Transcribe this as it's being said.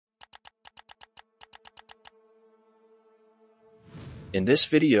In this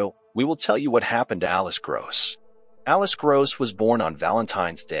video, we will tell you what happened to Alice Gross. Alice Gross was born on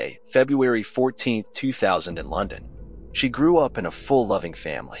Valentine's Day, February 14, 2000 in London. She grew up in a full loving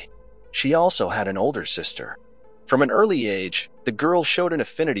family. She also had an older sister. From an early age, the girl showed an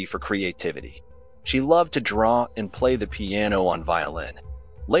affinity for creativity. She loved to draw and play the piano on violin.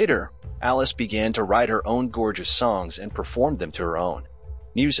 Later, Alice began to write her own gorgeous songs and performed them to her own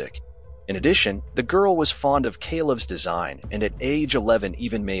music. In addition, the girl was fond of Caleb's design and at age 11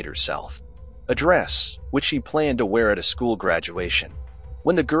 even made herself a dress, which she planned to wear at a school graduation.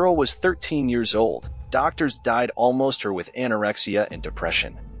 When the girl was 13 years old, doctors diagnosed almost her with anorexia and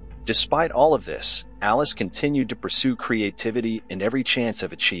depression. Despite all of this, Alice continued to pursue creativity and every chance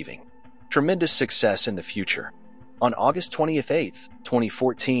of achieving tremendous success in the future. On August 28,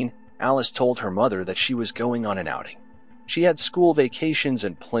 2014, Alice told her mother that she was going on an outing. She had school vacations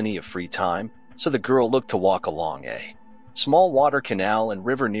and plenty of free time, so the girl looked to walk along a small water canal and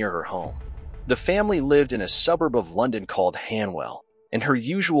river near her home. The family lived in a suburb of London called Hanwell, and her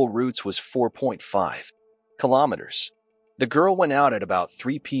usual route was 4.5 kilometers. The girl went out at about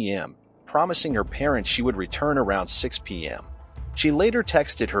 3 p.m., promising her parents she would return around 6 p.m. She later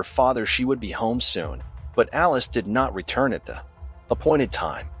texted her father she would be home soon, but Alice did not return at the appointed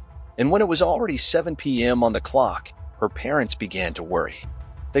time. And when it was already 7 p.m. on the clock, her parents began to worry.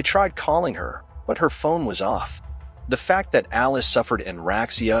 They tried calling her, but her phone was off. The fact that Alice suffered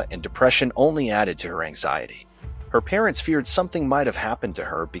anorexia and depression only added to her anxiety. Her parents feared something might have happened to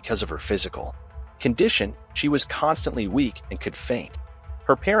her because of her physical condition. She was constantly weak and could faint.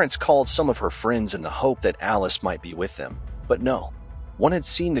 Her parents called some of her friends in the hope that Alice might be with them, but no one had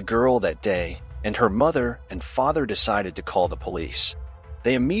seen the girl that day, and her mother and father decided to call the police.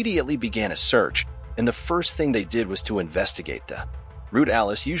 They immediately began a search, and the first thing they did was to investigate the route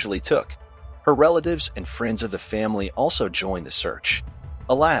Alice usually took. Her relatives and friends of the family also joined the search.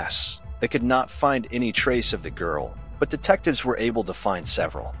 Alas, they could not find any trace of the girl, but detectives were able to find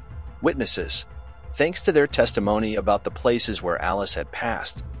several witnesses. Thanks to their testimony about the places where Alice had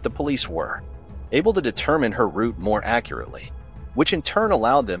passed, the police were able to determine her route more accurately, which in turn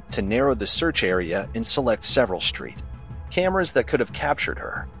allowed them to narrow the search area and select several street cameras that could have captured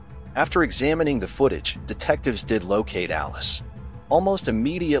her. After examining the footage, detectives did locate Alice. Almost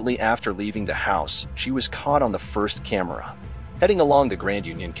immediately after leaving the house, she was caught on the first camera, heading along the Grand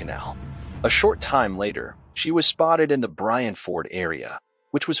Union Canal. A short time later, she was spotted in the Bryanford area,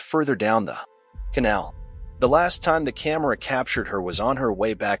 which was further down the canal. The last time the camera captured her was on her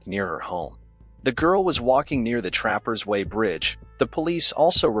way back near her home. The girl was walking near the Trappers Way Bridge. The police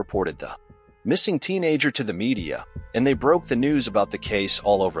also reported the missing teenager to the media, and they broke the news about the case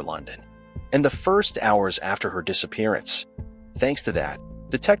all over London. In the first hours after her disappearance, thanks to that,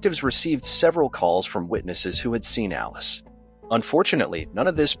 detectives received several calls from witnesses who had seen Alice. Unfortunately, none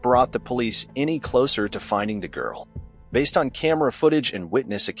of this brought the police any closer to finding the girl. Based on camera footage and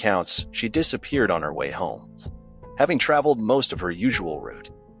witness accounts, she disappeared on her way home, having traveled most of her usual route.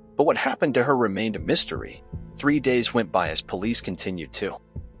 But what happened to her remained a mystery. 3 days went by as police continued to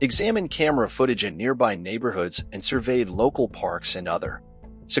examine camera footage in nearby neighborhoods and surveyed local parks and other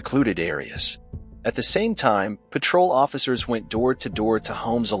secluded areas. At the same time, patrol officers went door to door to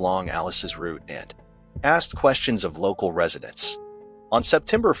homes along Alice's route and asked questions of local residents. On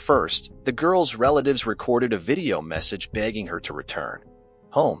September 1st, the girl's relatives recorded a video message begging her to return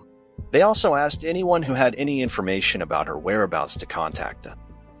home. They also asked anyone who had any information about her whereabouts to contact the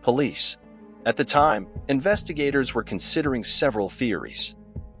police. At the time, investigators were considering several theories.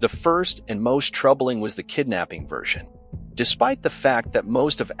 The first and most troubling was the kidnapping version. Despite the fact that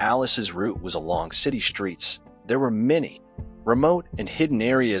most of Alice's route was along city streets, there were many remote and hidden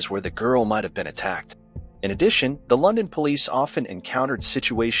areas where the girl might have been attacked. In addition, the London police often encountered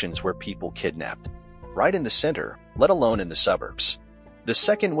situations where people kidnapped right in the center, let alone in the suburbs. The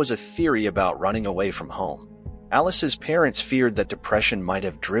second was a theory about running away from home. Alice's parents feared that depression might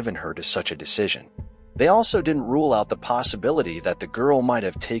have driven her to such a decision. They also didn't rule out the possibility that the girl might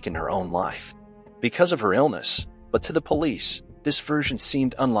have taken her own life because of her illness, but to the police, this version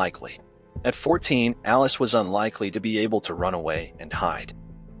seemed unlikely. At 14, Alice was unlikely to be able to run away and hide,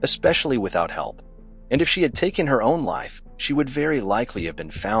 especially without help. And if she had taken her own life, she would very likely have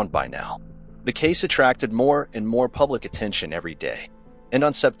been found by now. The case attracted more and more public attention every day, and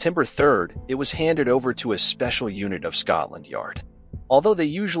on September 3rd, it was handed over to a special unit of Scotland Yard. Although they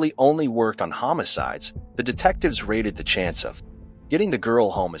usually only worked on homicides, the detectives rated the chance of getting the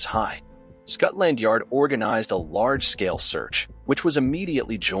girl home as high. Scotland Yard organized a large-scale search, which was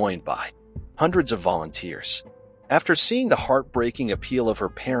immediately joined by hundreds of volunteers. After seeing the heartbreaking appeal of her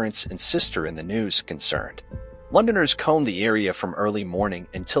parents and sister in the news concerned, Londoners combed the area from early morning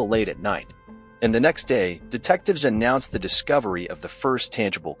until late at night, and the next day, detectives announced the discovery of the first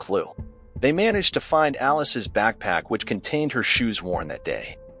tangible clue. They managed to find Alice's backpack, which contained her shoes worn that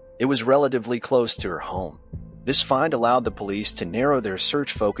day. It was relatively close to her home. This find allowed the police to narrow their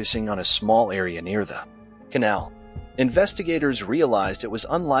search, focusing on a small area near the canal. Investigators realized it was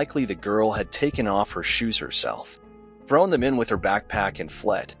unlikely the girl had taken off her shoes herself, thrown them in with her backpack, and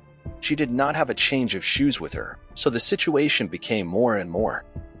fled. She did not have a change of shoes with her, so the situation became more and more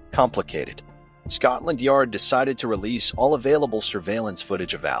complicated. Scotland Yard decided to release all available surveillance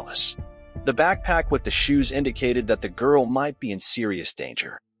footage of Alice. The backpack with the shoes indicated that the girl might be in serious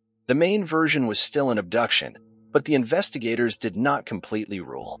danger. The main version was still an abduction, but the investigators did not completely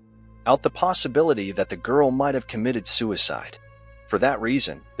rule out the possibility that the girl might have committed suicide. For that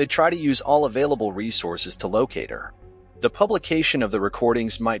reason, they tried to use all available resources to locate her. The publication of the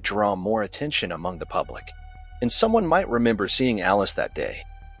recordings might draw more attention among the public, and someone might remember seeing Alice that day.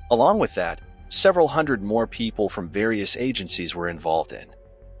 Along with that, several hundred more people from various agencies were involved in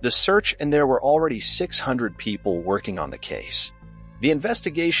the search, and there were already 600 people working on the case. The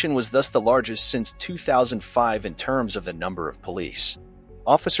investigation was thus the largest since 2005 in terms of the number of police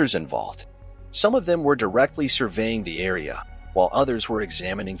officers involved. Some of them were directly surveying the area, while others were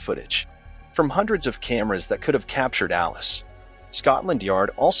examining footage from hundreds of cameras that could have captured Alice. Scotland Yard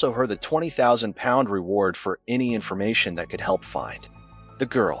also heard the £20,000 reward for any information that could help find the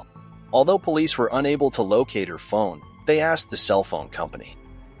girl. Although police were unable to locate her phone, they asked the cell phone company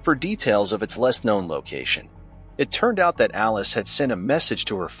for details of its less-known location. It turned out that Alice had sent a message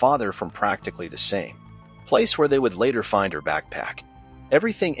to her father from practically the same place where they would later find her backpack.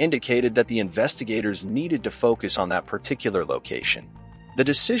 Everything indicated that the investigators needed to focus on that particular location. The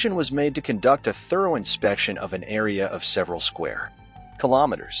decision was made to conduct a thorough inspection of an area of several square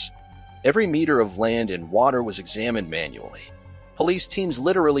kilometers. Every meter of land and water was examined manually. Police teams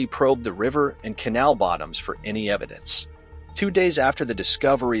literally probed the river and canal bottoms for any evidence. 2 days after the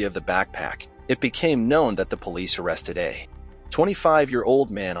discovery of the backpack, it became known that the police arrested a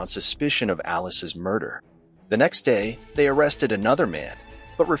 25-year-old man on suspicion of Alice's murder. The next day, they arrested another man,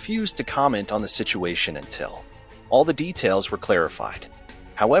 but refused to comment on the situation until all the details were clarified.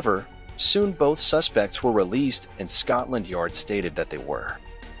 However, soon both suspects were released, and Scotland Yard stated that they were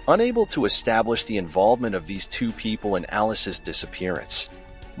unable to establish the involvement of these two people in Alice's disappearance.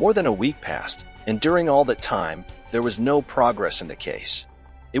 More than a week passed, and during all that time, there was no progress in the case.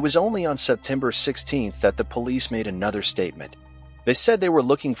 It was only on September 16th that the police made another statement. They said they were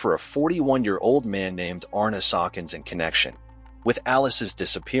looking for a 41-year-old man named Arne Sawkins in connection with Alice's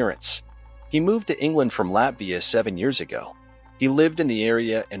disappearance. He moved to England from Latvia 7 years ago. He lived in the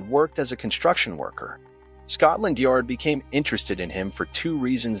area and worked as a construction worker. Scotland Yard became interested in him for two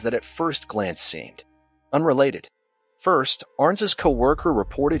reasons that at first glance seemed unrelated. First, Arne's co-worker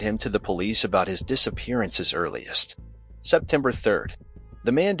reported him to the police about his disappearance as earliest September 3rd.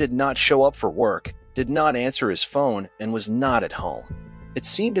 The man did not show up for work, did not answer his phone, and was not at home. It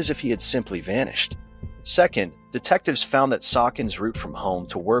seemed as if he had simply vanished. Second, detectives found that Sawkins' route from home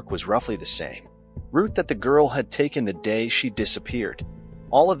to work was roughly the same route that the girl had taken the day she disappeared.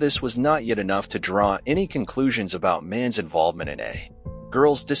 All of this was not yet enough to draw any conclusions about man's involvement in a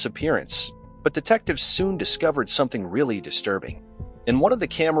girl's disappearance, but detectives soon discovered something really disturbing. In one of the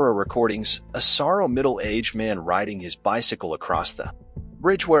camera recordings, a sorrow middle-aged man riding his bicycle across the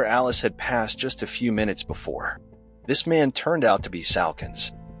bridge where Alice had passed just a few minutes before. This man turned out to be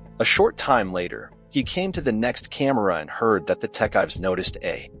Sawkins. A short time later, he came to the next camera and heard that the detectives noticed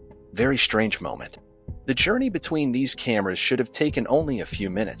a very strange moment. The journey between these cameras should have taken only a few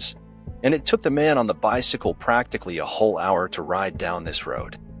minutes, and it took the man on the bicycle practically a whole hour to ride down this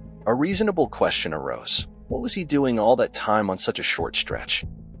road. A reasonable question arose. What was he doing all that time on such a short stretch?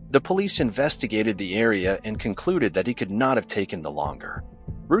 The police investigated the area and concluded that he could not have taken the longer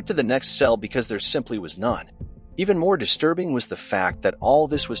route to the next cell because there simply was none. Even more disturbing was the fact that all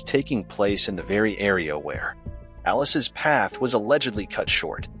this was taking place in the very area where Alice's path was allegedly cut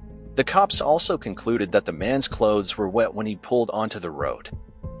short. The cops also concluded that the man's clothes were wet when he pulled onto the road.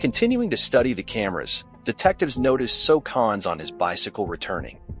 Continuing to study the cameras, detectives noticed Sawkins on his bicycle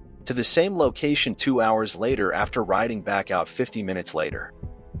returning to the same location 2 hours later after riding back out 50 minutes later.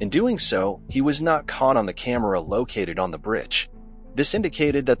 In doing so, he was not caught on the camera located on the bridge. This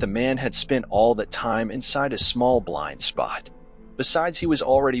indicated that the man had spent all that time inside a small blind spot. Besides, he was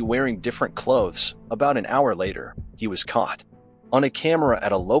already wearing different clothes. About an hour later, he was caught on a camera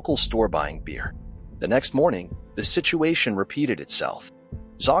at a local store buying beer. The next morning, the situation repeated itself.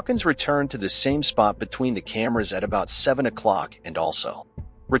 Sawkins returned to the same spot between the cameras at about 7 o'clock and also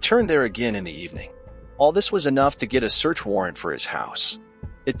returned there again in the evening. All this was enough to get a search warrant for his house.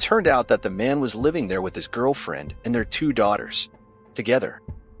 It turned out that the man was living there with his girlfriend and their 2 daughters. Together,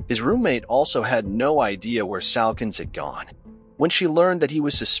 his roommate also had no idea where Salkins had gone. When she learned that he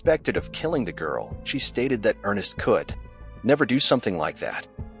was suspected of killing the girl, she stated that Ernest could never do something like that.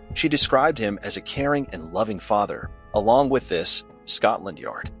 She described him as a caring and loving father. Along with this, Scotland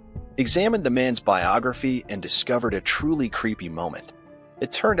Yard examined the man's biography and discovered a truly creepy moment.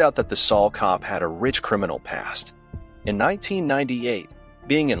 It turned out that the Saul cop had a rich criminal past. In 1998,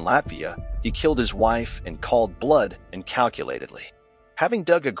 being in Latvia, he killed his wife in cold blood and calculatedly, having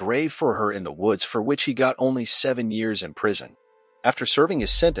dug a grave for her in the woods for which he got only 7 years in prison. After serving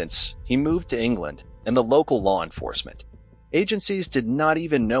his sentence, he moved to England and the local law enforcement agencies did not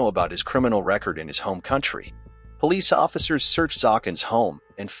even know about his criminal record in his home country. Police officers searched Salkins' home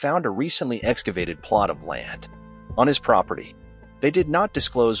and found a recently excavated plot of land on his property. They did not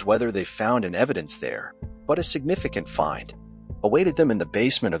disclose whether they found an evidence there, but a significant find awaited them in the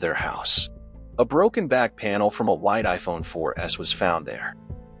basement of their house. A broken back panel from a white iPhone 4S was found there.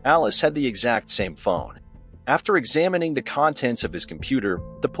 Alice had the exact same phone. After examining the contents of his computer,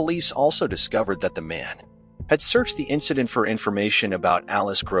 the police also discovered that the man had searched the incident for information about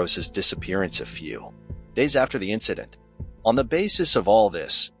Alice Gross's disappearance a few days after the incident. On the basis of all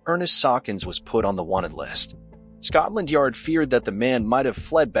this, Ernest Salkins was put on the wanted list. Scotland Yard feared that the man might have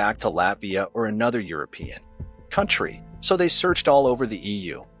fled back to Latvia or another European country, so they searched all over the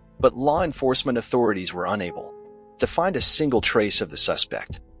EU, but law enforcement authorities were unable to find a single trace of the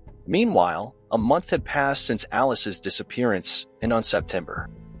suspect. Meanwhile, a month had passed since Alice's disappearance, and on September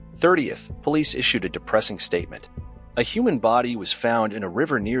 30th, police issued a depressing statement. A human body was found in a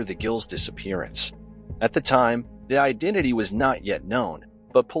river near the Gills' disappearance. At the time, the identity was not yet known,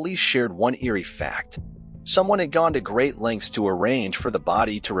 but police shared one eerie fact. Someone had gone to great lengths to arrange for the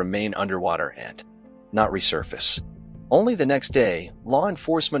body to remain underwater and not resurface. Only the next day, law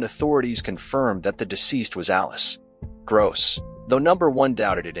enforcement authorities confirmed that the deceased was Alice Gross, though number one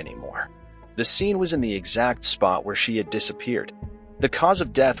doubted it anymore. The scene was in the exact spot where she had disappeared. The cause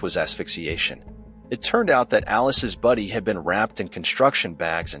of death was asphyxiation. It turned out that Alice's body had been wrapped in construction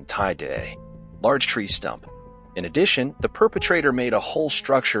bags and tied to a large tree stump. In addition, the perpetrator made a whole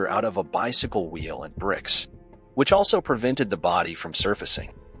structure out of a bicycle wheel and bricks, which also prevented the body from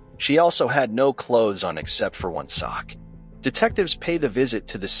surfacing. She also had no clothes on except for one sock. Detectives paid the visit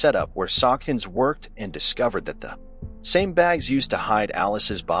to the setup where Salkins worked and discovered that the same bags used to hide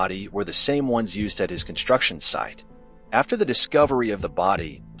Alice's body were the same ones used at his construction site. After the discovery of the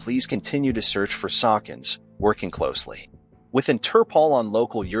body, police continued to search for Salkins, working closely with Interpol on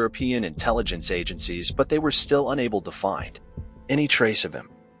local European intelligence agencies, but they were still unable to find any trace of him.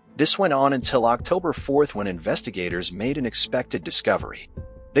 This went on until October 4th when investigators made an unexpected discovery.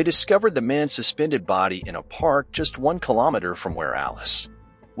 They discovered the man's suspended body in a park just 1 kilometer from where Alice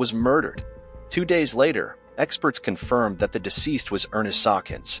was murdered. 2 days later, experts confirmed that the deceased was Ernest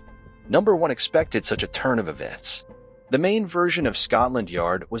Salkins. Number one expected such a turn of events. The main version of Scotland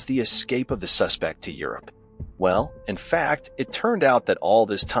Yard was the escape of the suspect to Europe. Well, in fact, it turned out that all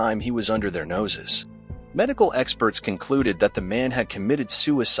this time he was under their noses. Medical experts concluded that the man had committed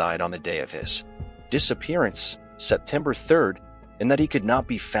suicide on the day of his disappearance, September 3rd, and that he could not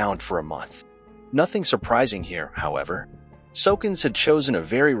be found for a month. Nothing surprising here, however. Salkins had chosen a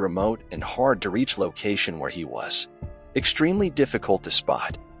very remote and hard-to-reach location where he was extremely difficult to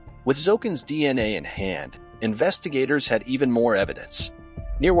spot. With Salkins' DNA in hand, investigators had even more evidence.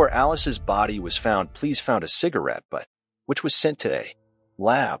 Near where Alice's body was found, police found a cigarette butt, which was sent to a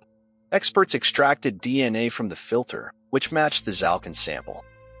lab. Experts extracted DNA from the filter, which matched the Salkins sample.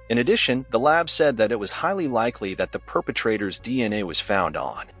 In addition, the lab said that it was highly likely that the perpetrator's DNA was found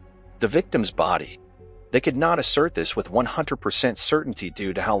on the victim's body. They could not assert this with 100% certainty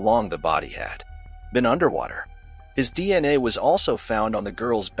due to how long the body had been underwater. His DNA was also found on the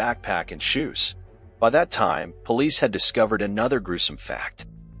girl's backpack and shoes. By that time, police had discovered another gruesome fact.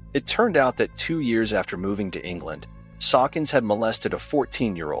 It turned out that 2 years after moving to England, Salkins had molested a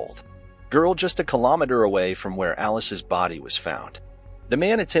 14-year-old girl just a kilometer away from where Alice's body was found. The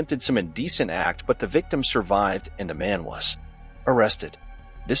man attempted some indecent act, but the victim survived and the man was arrested.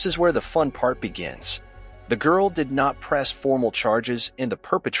 This is where the fun part begins. The girl did not press formal charges and the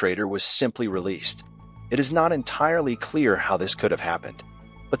perpetrator was simply released. It is not entirely clear how this could have happened,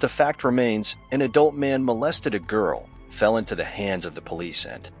 but the fact remains an adult man molested a girl, fell into the hands of the police,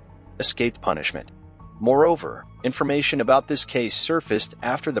 and escaped punishment. Moreover, information about this case surfaced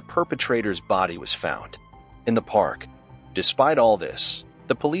after the perpetrator's body was found in the park. Despite all this,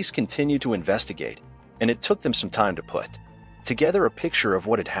 the police continued to investigate, and it took them some time to put together a picture of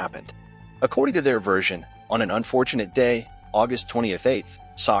what had happened. According to their version, on an unfortunate day, August 28th,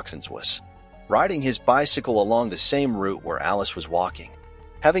 Soxons was riding his bicycle along the same route where Alice was walking.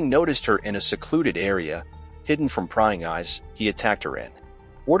 Having noticed her in a secluded area, hidden from prying eyes, he attacked her in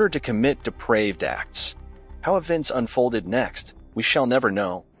order to commit depraved acts. How events unfolded next, we shall never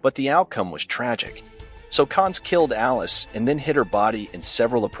know, but the outcome was tragic. Soxons killed Alice and then hid her body in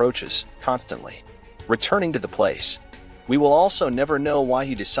several approaches, constantly returning to the place. We will also never know why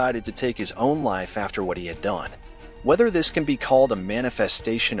he decided to take his own life after what he had done. Whether this can be called a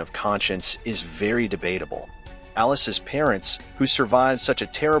manifestation of conscience is very debatable. Alice's parents, who survived such a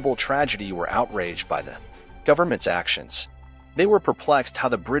terrible tragedy, were outraged by the government's actions. They were perplexed how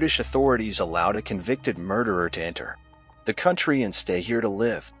the British authorities allowed a convicted murderer to enter the country and stay here to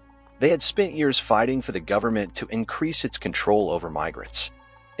live. They had spent years fighting for the government to increase its control over migrants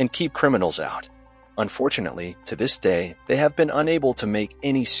and keep criminals out. Unfortunately, to this day, they have been unable to make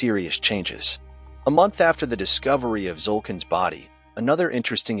any serious changes. A month after the discovery of Zulkin's body, another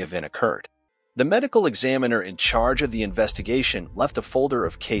interesting event occurred. The medical examiner in charge of the investigation left a folder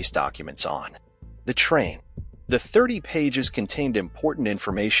of case documents on the train. The 30 pages contained important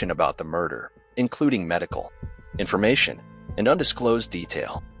information about the murder, including medical information and undisclosed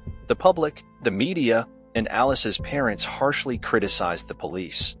detail. The public, the media, and Alice's parents harshly criticized the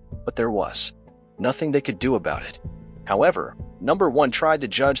police, but there was nothing they could do about it. However, Number 1 tried to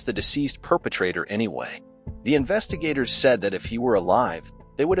judge the deceased perpetrator anyway. The investigators said that if he were alive,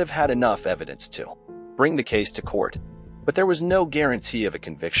 they would have had enough evidence to bring the case to court, but there was no guarantee of a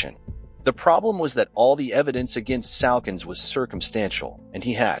conviction. The problem was that all the evidence against Soxons was circumstantial, and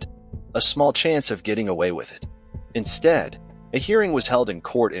he had a small chance of getting away with it. Instead, a hearing was held in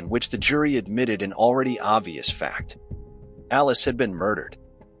court in which the jury admitted an already obvious fact. Alice had been murdered.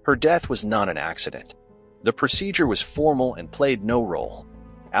 Her death was not an accident. The procedure was formal and played no role.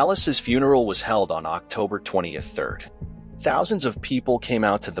 Alice's funeral was held on October 23rd. Thousands of people came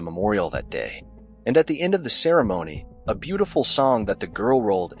out to the memorial that day, and at the end of the ceremony, a beautiful song that the girl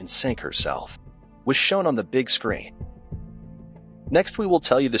wrote and sang herself was shown on the big screen. Next, we will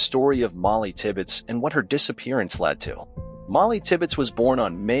tell you the story of Molly Tibbetts and what her disappearance led to. Molly Tibbetts was born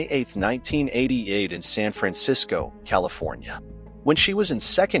on May 8, 1988 in San Francisco, California. When she was in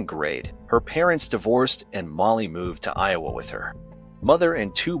second grade, her parents divorced and Molly moved to Iowa with her mother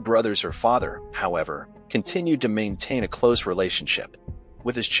and 2 brothers. Her father, however, continued to maintain a close relationship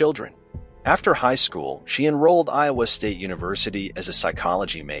with his children. After high school, she enrolled Iowa State University as a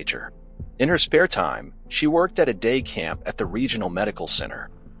psychology major. In her spare time, she worked at a day camp at the regional medical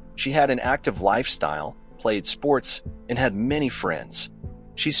center. She had an active lifestyle, played sports, and had many friends.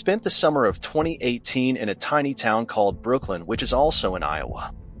 She spent the summer of 2018 in a tiny town called Brooklyn, which is also in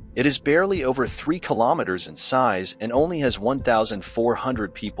Iowa. It is barely over 3 kilometers in size and only has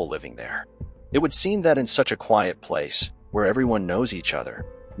 1,400 people living there. It would seem that in such a quiet place, where everyone knows each other,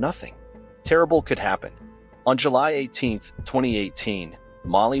 nothing terrible could happen. On July 18, 2018,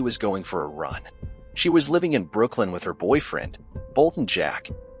 Molly was going for a run. She was living in Brooklyn with her boyfriend, Bolton Jack,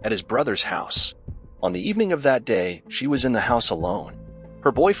 at his brother's house. On the evening of that day, she was in the house alone.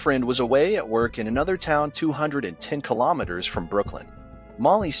 Her boyfriend was away at work in another town 210 kilometers from Brooklyn.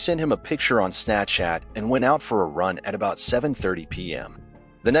 Molly sent him a picture on Snapchat and went out for a run at about 7:30 p.m.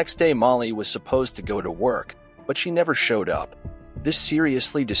 The next day, Molly was supposed to go to work, but she never showed up. This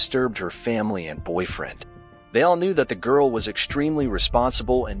seriously disturbed her family and boyfriend. They all knew that the girl was extremely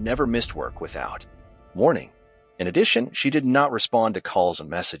responsible and never missed work without warning. In addition, she did not respond to calls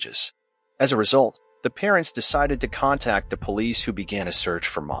and messages. As a result, the parents decided to contact the police, who began a search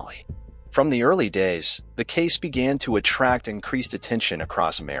for Molly. From the early days, the case began to attract increased attention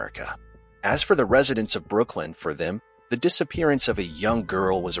across America. As for the residents of Brooklyn, for them, the disappearance of a young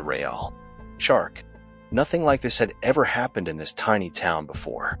girl was a real shock. Nothing like this had ever happened in this tiny town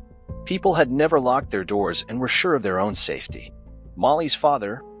before. People had never locked their doors and were sure of their own safety. Molly's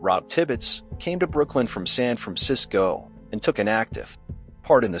father, Rob Tibbetts, came to Brooklyn from San Francisco and took an active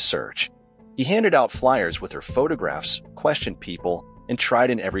part in the search. He handed out flyers with her photographs, questioned people, and tried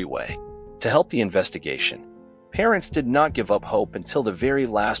in every way to help the investigation. Parents did not give up hope until the very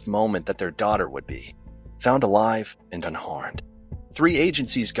last moment that their daughter would be found alive and unharmed. 3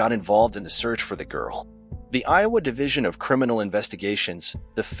 agencies got involved in the search for the girl: the Iowa Division of Criminal Investigations,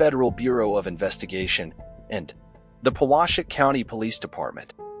 the Federal Bureau of Investigation, and the Powashat County Police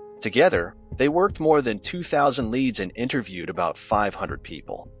Department. Together, they worked more than 2,000 leads and interviewed about 500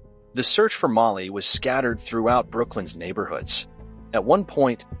 people. The search for Molly was scattered throughout Brooklyn's neighborhoods. At one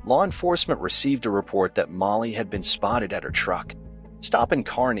point, law enforcement received a report that Molly had been spotted at her truck stop in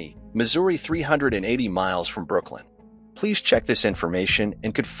Kearney, Missouri, 380 miles from Brooklyn. Police checked this information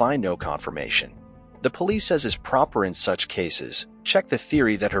and could find no confirmation. The police, as is proper in such cases, checked the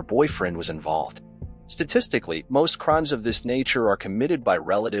theory that her boyfriend was involved. Statistically, most crimes of this nature are committed by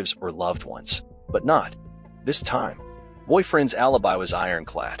relatives or loved ones, but not this time. Boyfriend's alibi was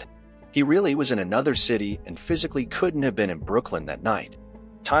ironclad. He really was in another city and physically couldn't have been in Brooklyn that night.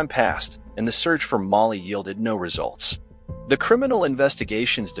 Time passed, and the search for Molly yielded no results. The Criminal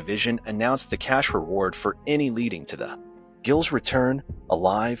Investigations Division announced the cash reward for any leading to the Gill's return,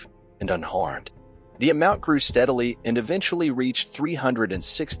 alive and unharmed. The amount grew steadily and eventually reached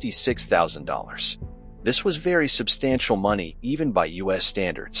 $366,000. This was very substantial money even by U.S.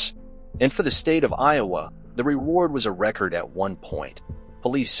 standards. And for the state of Iowa, the reward was a record at one point.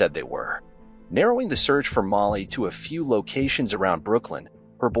 Police said they were narrowing the search for Molly to a few locations around Brooklyn: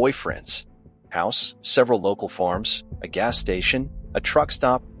 her boyfriend's house, several local farms, a gas station, a truck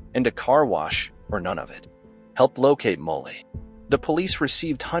stop, and a car wash, or none of it, helped locate Molly. The police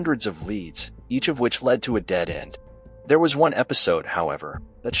received hundreds of leads, each of which led to a dead end. There was one episode, however,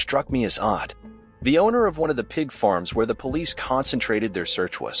 that struck me as odd. The owner of one of the pig farms where the police concentrated their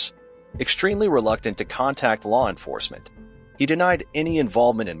search was extremely reluctant to contact law enforcement. He denied any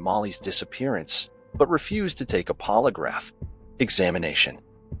involvement in Molly's disappearance, but refused to take a polygraph examination.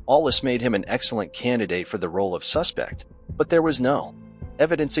 All this made him an excellent candidate for the role of suspect, but there was no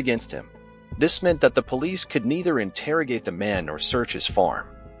evidence against him. This meant that the police could neither interrogate the man nor search his farm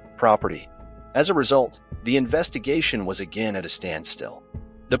property. As a result, the investigation was again at a standstill.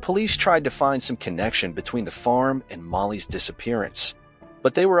 The police tried to find some connection between the farm and Molly's disappearance,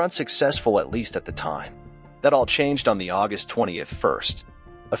 but they were unsuccessful, at least at the time. That all changed on the August 20th 1st.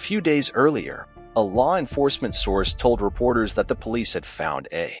 A few days earlier, a law enforcement source told reporters that the police had found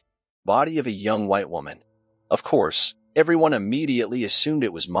a body of a young white woman. Of course, everyone immediately assumed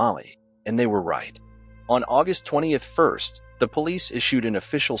it was Molly, and they were right. On August 20th 1st, the police issued an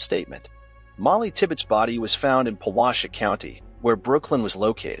official statement. Molly Tippett's body was found in Powasha County, where Brooklyn was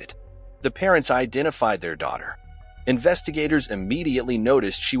located. The parents identified their daughter. Investigators immediately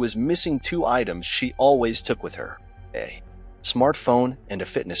noticed she was missing two items she always took with her: a smartphone and a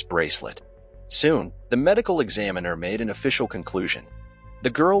fitness bracelet. Soon, the medical examiner made an official conclusion.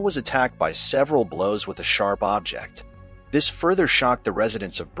 The girl was attacked by several blows with a sharp object. This further shocked the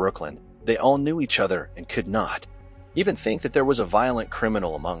residents of Brooklyn. They all knew each other and could not even think that there was a violent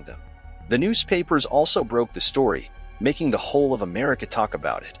criminal among them. The newspapers also broke the story, making the whole of America talk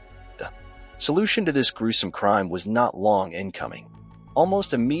about it. The solution to this gruesome crime was not long in coming.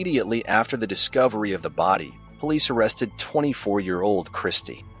 Almost immediately after the discovery of the body, police arrested 24-year-old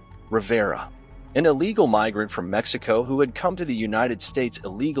Christy Rivera, an illegal migrant from Mexico who had come to the United States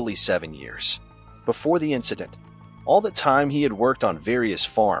illegally 7 years before the incident. All the time he had worked on various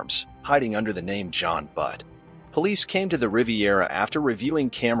farms, hiding under the name John Budd. Police came to the Riviera after reviewing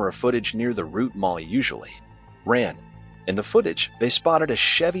camera footage near the route Molly usually ran. In the footage, they spotted a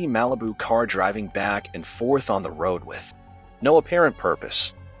Chevy Malibu car driving back and forth on the road with no apparent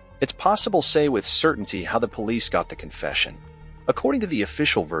purpose. It's possible to say with certainty how the police got the confession. According to the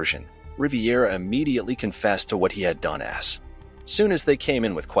official version, Riviera immediately confessed to what he had done as soon as they came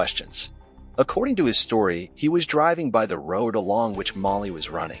in with questions. According to his story, he was driving by the road along which Molly was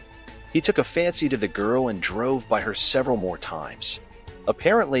running. He took a fancy to the girl and drove by her several more times.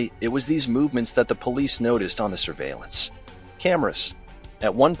 Apparently, it was these movements that the police noticed on the surveillance cameras.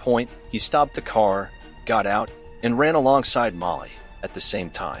 At one point, he stopped the car, got out, and ran alongside Molly. At the same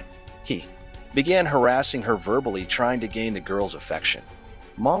time, he began harassing her verbally, trying to gain the girl's affection.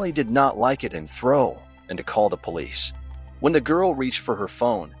 Molly did not like it and to call the police. When the girl reached for her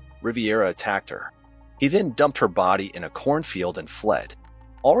phone, Riviera attacked her. He then dumped her body in a cornfield and fled.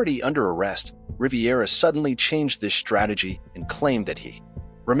 Already under arrest, Riviera suddenly changed this strategy and claimed that he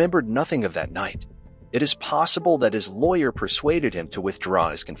remembered nothing of that night. It is possible that his lawyer persuaded him to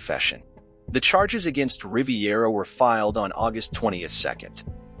withdraw his confession. The charges against Riviera were filed on August 20th 2nd.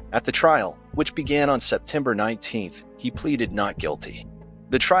 At the trial, which began on September 19th, he pleaded not guilty.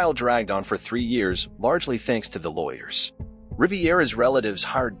 The trial dragged on for 3 years, largely thanks to the lawyers. Riviera's relatives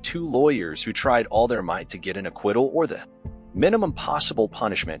hired 2 lawyers who tried all their might to get an acquittal or the minimum possible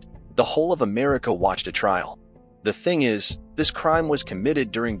punishment. The whole of America watched a trial. The thing is, this crime was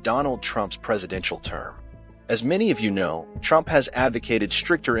committed during Donald Trump's presidential term. As many of you know, Trump has advocated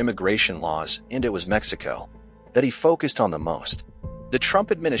stricter immigration laws, and it was Mexico that he focused on the most. The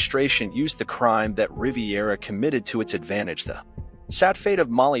Trump administration used the crime that Riviera committed to its advantage. The sad fate of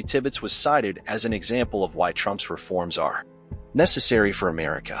Molly Tibbetts was cited as an example of why Trump's reforms are necessary for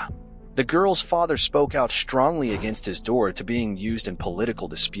America. The girl's father spoke out strongly against his daughter to being used in political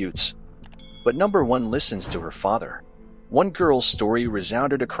disputes. But number one listens to her father. One girl's story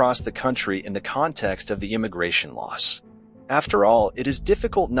resounded across the country in the context of the immigration laws. After all, it is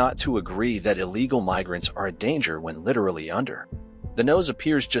difficult not to agree that illegal migrants are a danger when literally under the nose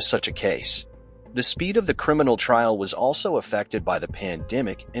appears just such a case. The speed of the criminal trial was also affected by the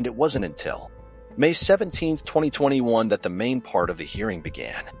pandemic, and it wasn't until May 17, 2021 that the main part of the hearing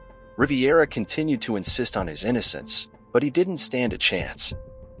began. Rivera continued to insist on his innocence, but he didn't stand a chance.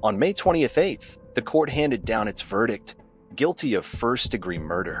 On May 28th, the court handed down its verdict, guilty of first-degree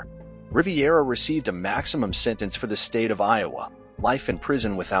murder. Rivera received a maximum sentence for the state of Iowa, life in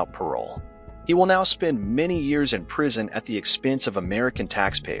prison without parole. He will now spend many years in prison at the expense of American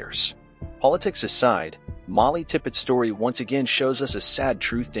taxpayers. Politics aside, Molly Tippett's story once again shows us a sad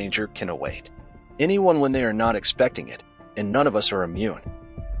truth: danger can await anyone when they are not expecting it, and none of us are immune.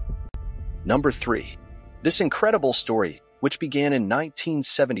 Number 3. This incredible story, which began in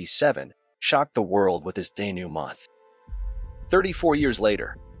 1977, shocked the world with this denouement. 34 years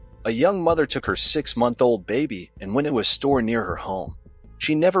later, a young mother took her 6-month-old baby and went to a store near her home.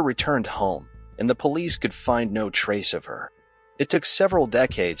 She never returned home, and the police could find no trace of her. It took several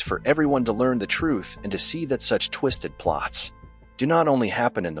decades for everyone to learn the truth and to see that such twisted plots do not only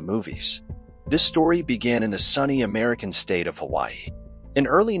happen in the movies. This story began in the sunny American state of Hawaii. In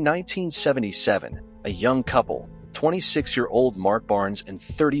early 1977, a young couple, 26-year-old Mark Barnes and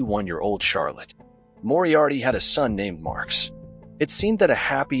 31-year-old Charlotte Moriarty, had a son named Marks. It seemed that a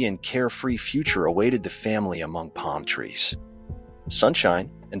happy and carefree future awaited the family among palm trees, sunshine,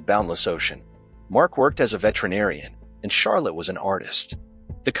 and boundless ocean. Mark worked as a veterinarian, and Charlotte was an artist.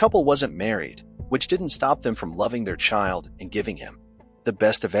 The couple wasn't married, which didn't stop them from loving their child and giving him the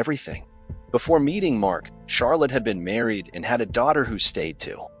best of everything. Before meeting Mark, Charlotte had been married and had a daughter who stayed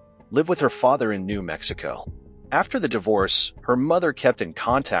to live with her father in New Mexico. After the divorce, her mother kept in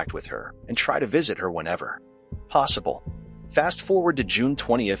contact with her and tried to visit her whenever possible. Fast forward to June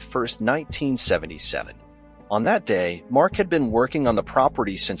 21st, 1977. On that day, Mark had been working on the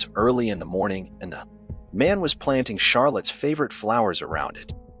property since early in the morning, and the man was planting Charlotte's favorite flowers around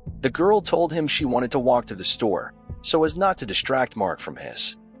it. The girl told him she wanted to walk to the store, so as not to distract Mark from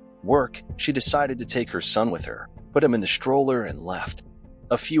his work. She decided to take her son with her, put him in the stroller, and left.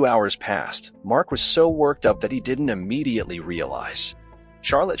 A few hours passed. Mark was so worked up that he didn't immediately realize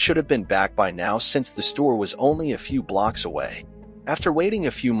Charlotte should have been back by now, since the store was only a few blocks away. After waiting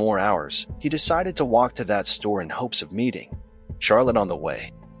a few more hours, he decided to walk to that store in hopes of meeting Charlotte on the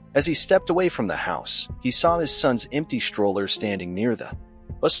way. As he stepped away from the house, he saw his son's empty stroller standing near the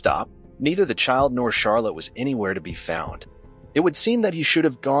bus stop. Neither the child nor Charlotte was anywhere to be found. It would seem that he should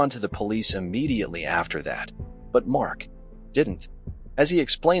have gone to the police immediately after that, but Mark didn't. As he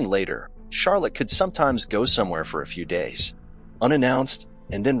explained later, Charlotte could sometimes go somewhere for a few days, unannounced,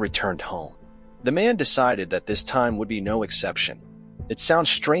 and then returned home. The man decided that this time would be no exception. It sounds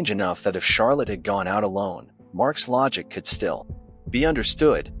strange enough that if Charlotte had gone out alone, Mark's logic could still be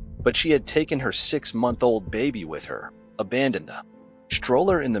understood, but she had taken her 6-month-old baby with her, abandoned the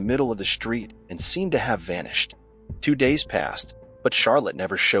stroller in the middle of the street, and seemed to have vanished. 2 days passed, but Charlotte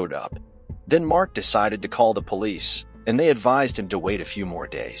never showed up. Then Mark decided to call the police, and they advised him to wait a few more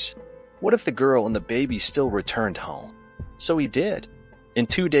days. What if the girl and the baby still returned home? So he did. And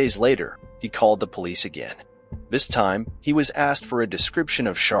 2 days later, he called the police again. This time, he was asked for a description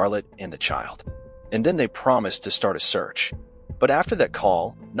of Charlotte and the child, and then they promised to start a search. But after that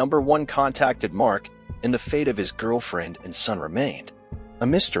call, number 1 contacted Mark, and the fate of his girlfriend and son remained a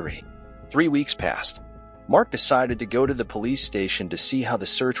mystery. 3 weeks passed. Mark decided to go to the police station to see how the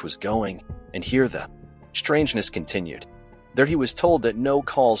search was going, and here the strangeness continued. There he was told that no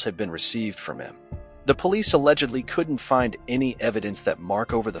calls had been received from him. The police allegedly couldn't find any evidence that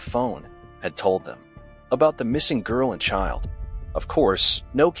Mark over the phone had told them about the missing girl and child. Of course,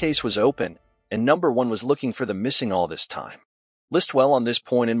 no case was open, and number 1 was looking for the missing all this time. Let's dwell on this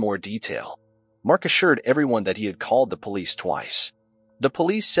point in more detail. Mark assured everyone that he had called the police twice. The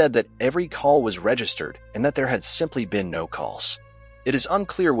police said that every call was registered and that there had simply been no calls. It is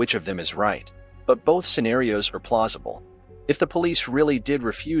unclear which of them is right, but both scenarios are plausible. If the police really did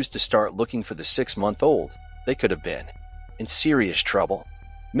refuse to start looking for the 6-month-old, they could have been in serious trouble.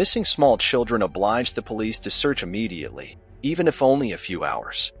 Missing small children obliged the police to search immediately, even if only a few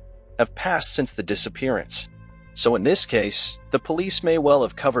hours have passed since the disappearance. So in this case, the police may well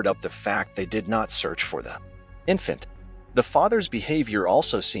have covered up the fact they did not search for the infant. The father's behavior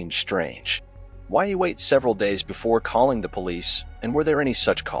also seemed strange. Why he wait several days before calling the police, and were there any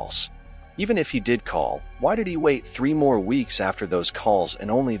such calls? Even if he did call, why did he wait 3 more weeks after those calls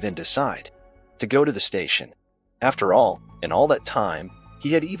and only then decide to go to the station? After all, in all that time,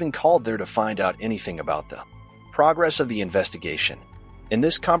 he had even called there to find out anything about the Progress of the investigation. In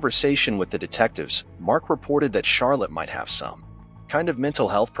this conversation with the detectives, Mark reported that Charlotte might have some kind of mental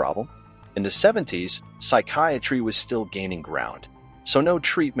health problem. In the 70s, psychiatry was still gaining ground, so no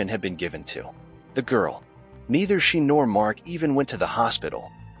treatment had been given to the girl. Neither she nor Mark even went to the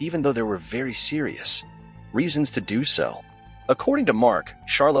hospital, even though there were very serious reasons to do so. According to Mark,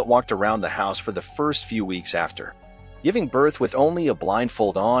 Charlotte walked around the house for the first few weeks after giving birth with only a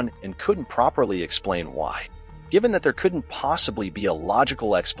blindfold on and couldn't properly explain why. Given that there couldn't possibly be a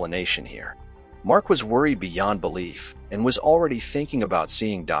logical explanation here, Mark was worried beyond belief and was already thinking about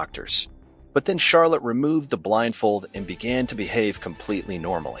seeing doctors. But then Charlotte removed the blindfold and began to behave completely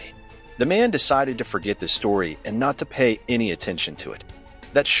normally. The man decided to forget the story and not to pay any attention to it.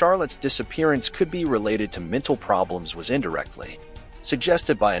 That Charlotte's disappearance could be related to mental problems was indirectly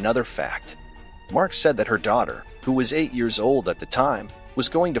suggested by another fact. Mark said that her daughter, who was 8 years old at the time, was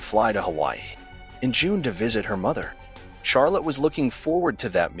going to fly to Hawaii in June to visit her mother. Charlotte was looking forward to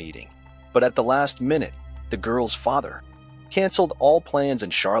that meeting, but at the last minute, the girl's father canceled all plans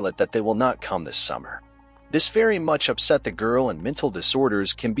and Charlotte that they will not come this summer. This very much upset the girl, and mental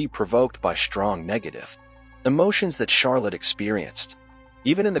disorders can be provoked by strong negative emotions that Charlotte experienced.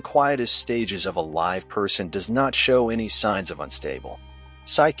 Even in the quietest stages of a live person does not show any signs of unstable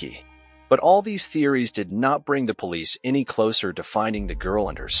psyche. But all these theories did not bring the police any closer to finding the girl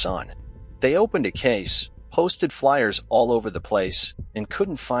and her son. They opened a case, posted flyers all over the place, and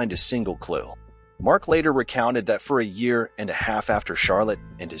couldn't find a single clue. Mark later recounted that for a year and a half after Charlotte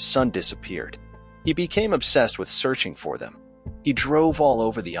and his son disappeared, he became obsessed with searching for them. He drove all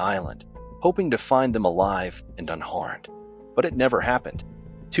over the island, hoping to find them alive and unharmed. But it never happened.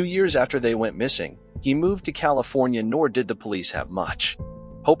 2 years after they went missing, he moved to California, nor did the police have much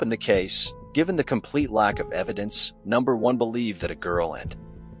hope in the case, given the complete lack of evidence. Number one believed that a girl and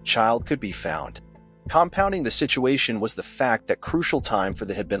child could be found. Compounding the situation was the fact that crucial time for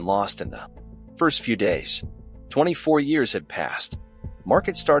them had been lost in the first few days. 24 years had passed. Mark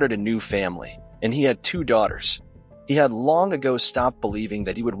had started a new family, and he had 2 daughters. He had long ago stopped believing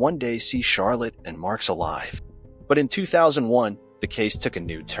that he would one day see Charlotte and Mark's alive. But in 2001, the case took a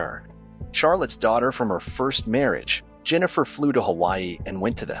new turn. Charlotte's daughter from her first marriage, Jennifer, flew to Hawaii and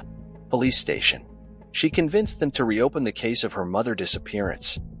went to the police station. She convinced them to reopen the case of her mother's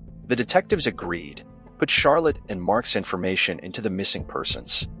disappearance. The detectives agreed, put Charlotte and Mark's information into the missing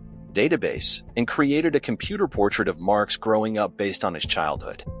persons database, and created a computer portrait of Mark's growing up based on his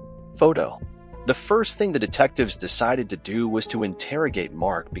childhood photo. The first thing the detectives decided to do was to interrogate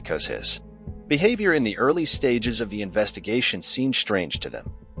Mark because his behavior in the early stages of the investigation seemed strange to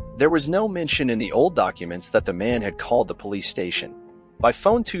them. There was no mention in the old documents that the man had called the police station by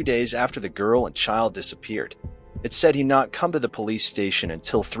phone 2 days after the girl and child disappeared. It said he'd not come to the police station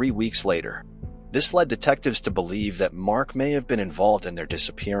until 3 weeks later. This led detectives to believe that Mark may have been involved in their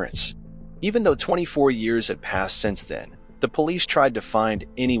disappearance. Even though 24 years had passed since then, the police tried to find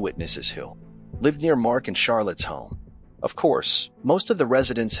any witnesses who lived near Mark and Charlotte's home. Of course, most of the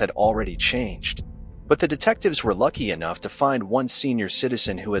residents had already changed, but the detectives were lucky enough to find one senior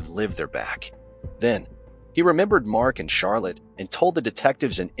citizen who had lived there back then. He remembered Mark and Charlotte and told the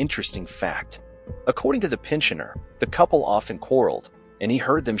detectives an interesting fact. According to the pensioner, the couple often quarreled, and he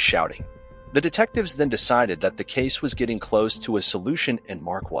heard them shouting. The detectives then decided that the case was getting close to a solution, and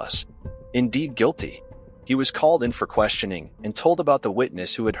Mark was indeed guilty. He was called in for questioning and told about the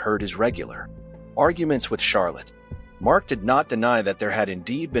witness who had heard his regular arguments with Charlotte. Mark did not deny that there had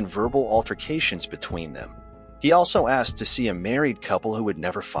indeed been verbal altercations between them. He also asked to see a married couple who would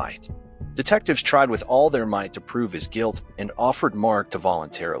never fight. Detectives tried with all their might to prove his guilt and offered Mark to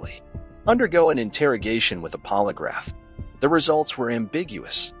voluntarily undergo an interrogation with a polygraph. The results were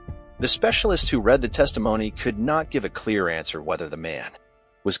ambiguous. The specialist who read the testimony could not give a clear answer whether the man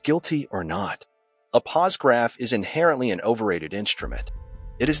was guilty or not. A polygraph is inherently an overrated instrument.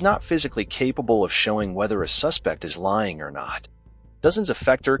 It is not physically capable of showing whether a suspect is lying or not. Dozens of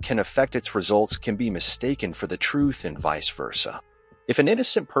factors can affect its results, can be mistaken for the truth, and vice versa. If an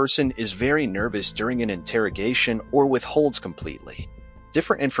innocent person is very nervous during an interrogation or withholds completely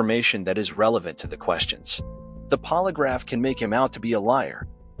different information that is relevant to the questions, the polygraph can make him out to be a liar.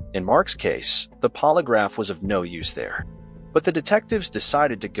 In Mark's case, the polygraph was of no use there, but the detectives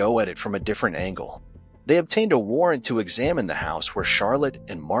decided to go at it from a different angle. They obtained a warrant to examine the house where Charlotte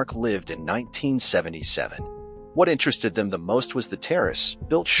and Mark lived in 1977. What interested them the most was the terrace,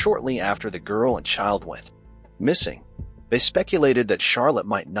 built shortly after the girl and child went missing. They speculated that Charlotte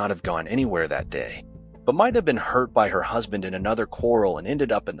might not have gone anywhere that day, but might have been hurt by her husband in another quarrel and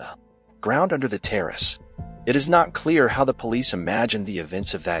ended up in the ground under the terrace. It is not clear how the police imagined the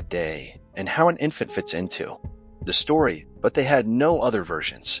events of that day and how an infant fits into the story, but they had no other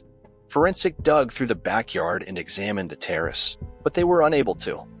versions. Forensic dug through the backyard and examined the terrace, but they were unable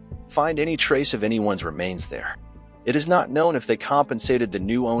to find any trace of anyone's remains there. It is not known if they compensated the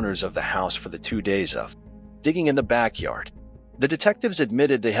new owners of the house for the 2 days of digging in the backyard. The detectives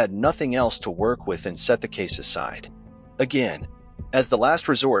admitted they had nothing else to work with and set the case aside. Again, as the last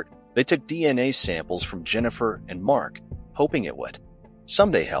resort, they took DNA samples from Jennifer and Mark, hoping it would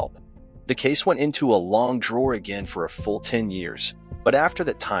someday help. The case went into a long drawer again for a full 10 years, but after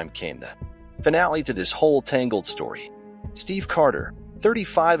that time came the finale to this whole tangled story. Steve Carter,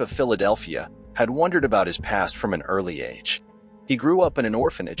 35 of Philadelphia, had wondered about his past from an early age. He grew up in an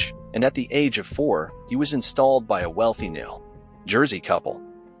orphanage, and at the age of 4, he was installed by a wealthy New Jersey couple.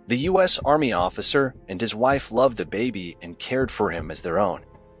 The U.S. Army officer and his wife loved the baby and cared for him as their own.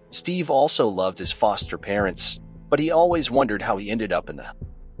 Steve also loved his foster parents, but he always wondered how he ended up in the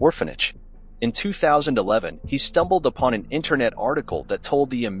orphanage. In 2011, he stumbled upon an internet article that told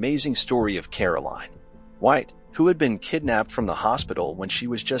the amazing story of Caroline White, who had been kidnapped from the hospital when she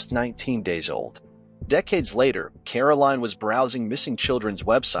was just 19 days old. Decades later, Caroline was browsing missing children's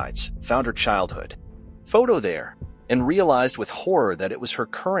websites, found her childhood photo there, and realized with horror that it was her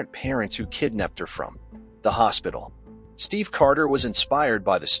current parents who kidnapped her from the hospital. Steve Carter was inspired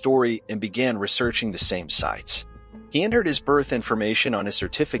by the story and began researching the same sites. He entered his birth information on his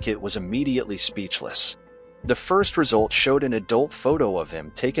certificate was immediately speechless. The first result showed an adult photo of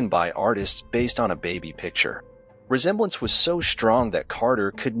him taken by artists based on a baby picture. Resemblance was so strong that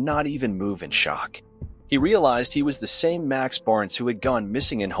Carter could not even move in shock. He realized he was the same Max Barnes who had gone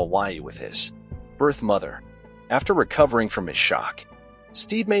missing in Hawaii with his birth mother. After recovering from his shock,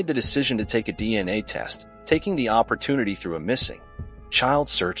 Steve made the decision to take a DNA test, taking the opportunity through a missing child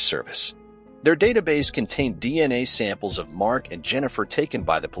search service. Their database contained DNA samples of Mark and Jennifer taken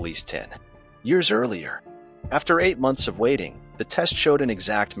by the police 10 years earlier. After 8 months of waiting, the test showed an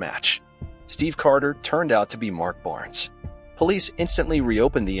exact match. Steve Carter turned out to be Mark Barnes. Police instantly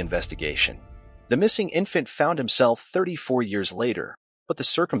reopened the investigation. The missing infant found himself 34 years later, but the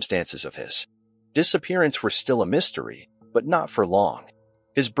circumstances of his disappearance were still a mystery, but not for long.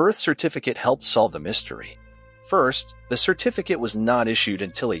 His birth certificate helped solve the mystery. First, the certificate was not issued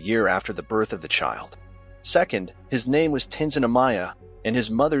until a year after the birth of the child. Second, his name was Tenzin Amaya, and his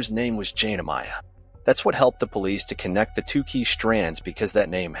mother's name was Jane Amaya. That's what helped the police to connect the two key strands because that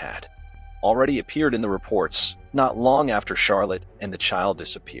name had already appeared in the reports not long after Charlotte and the child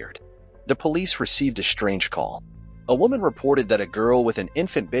disappeared. The police received a strange call. A woman reported that a girl with an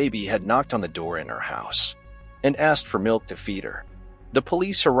infant baby had knocked on the door in her house and asked for milk to feed her. The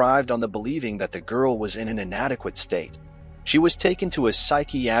police arrived on the believing that the girl was in an inadequate state. She was taken to a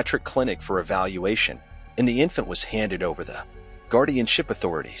psychiatric clinic for evaluation, and the infant was handed over the guardianship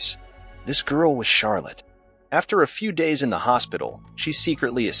authorities. This girl was Charlotte. After a few days in the hospital, she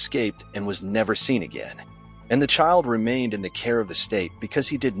secretly escaped and was never seen again. And the child remained in the care of the state because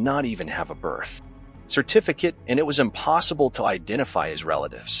he did not even have a birth certificate, and it was impossible to identify his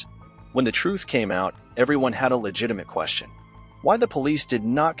relatives. When the truth came out, everyone had a legitimate question: why the police did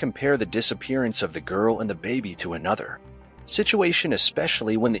not compare the disappearance of the girl and the baby to another situation,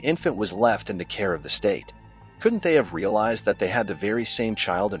 especially when the infant was left in the care of the state. Couldn't they have realized that they had the very same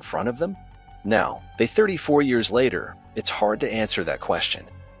child in front of them? Now, 34 years later, it's hard to answer that question.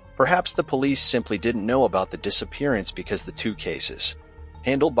 Perhaps the police simply didn't know about the disappearance because the two cases,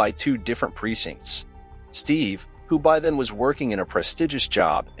 handled by two different precincts. Steve, who by then was working in a prestigious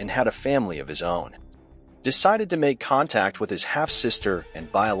job and had a family of his own, decided to make contact with his half-sister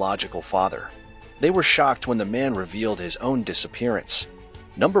and biological father. They were shocked when the man revealed his own disappearance.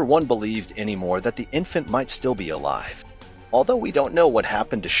 Number one believed anymore that the infant might still be alive. Although we don't know what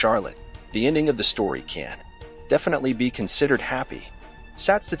happened to Charlotte, the ending of the story can definitely be considered happy.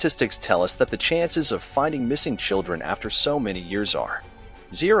 SAT statistics tell us that the chances of finding missing children after so many years are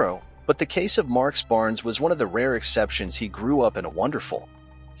 0, but the case of Mark Barnes was one of the rare exceptions. He grew up in a wonderful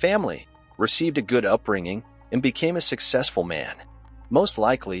family, received a good upbringing, and became a successful man. Most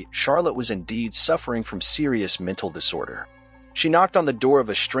likely, Charlotte was indeed suffering from serious mental disorder. She knocked on the door of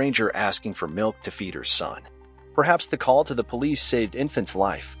a stranger asking for milk to feed her son. Perhaps the call to the police saved infant's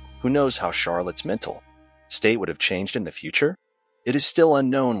life. Who knows how Charlotte's mental state would have changed in the future? It is still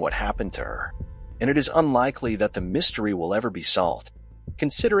unknown what happened to her, and it is unlikely that the mystery will ever be solved.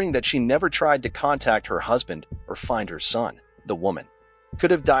 Considering that she never tried to contact her husband or find her son, the woman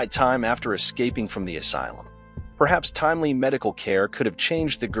could have died time after escaping from the asylum. Perhaps timely medical care could have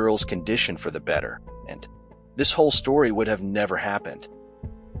changed the girl's condition for the better, and this whole story would have never happened.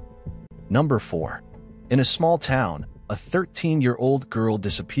 Number 4. In a small town, a 13-year-old girl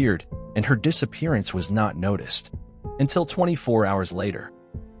disappeared, and her disappearance was not noticed until 24 hours later.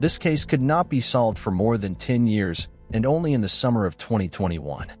 This case could not be solved for more than 10 years, and only in the summer of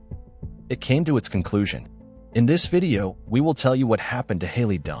 2021, it came to its conclusion. In this video, we will tell you what happened to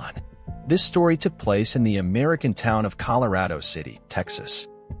Haley Dunn. This story took place in the American town of Colorado City, Texas.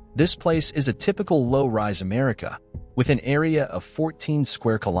 This place is a typical low-rise America, with an area of 14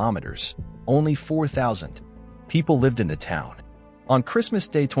 square kilometers. Only 4,000 people lived in the town. On Christmas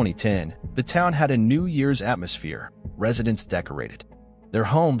Day 2010, the town had a New Year's atmosphere. Residents decorated their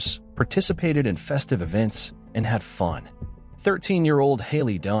homes, participated in festive events, and had fun. 13-year-old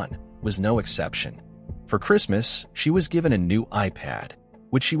Haley Dunn was no exception. For Christmas, she was given a new iPad,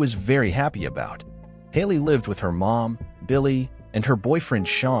 which she was very happy about. Haley lived with her mom, Billy, and her boyfriend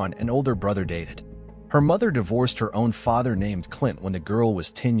Sean, an older brother dated. Her mother divorced her own father named Clint when the girl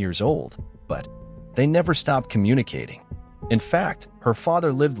was 10 years old, but they never stopped communicating. In fact, her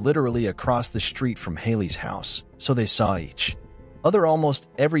father lived literally across the street from Haley's house, so they saw each other almost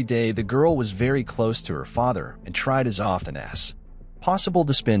every day. The girl was very close to her father and tried as often as possible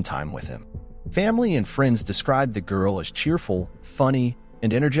to spend time with him. Family and friends described the girl as cheerful, funny,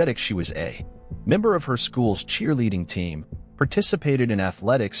 and energetic. She was a member of her school's cheerleading team, participated in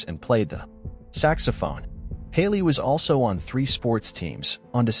athletics, and played the saxophone. Haley was also on 3 sports teams.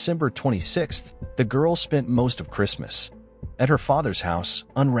 On December 26th, the girl spent most of Christmas at her father's house,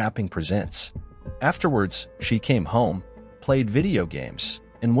 unwrapping presents. Afterwards, she came home, played video games,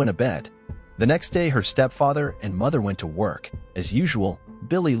 and went to bed. The next day, her stepfather and mother went to work. As usual,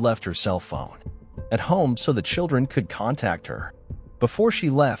 Billy left her cell phone at home so the children could contact her. Before she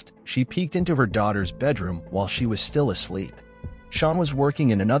left, she peeked into her daughter's bedroom while she was still asleep. Sean was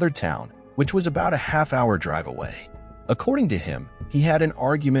working in another town, which was about a half-hour drive away. According to him, he had an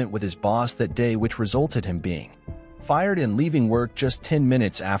argument with his boss that day, which resulted in him being fired and leaving work just 10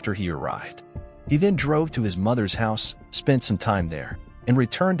 minutes after he arrived. He then drove to his mother's house, spent some time there, and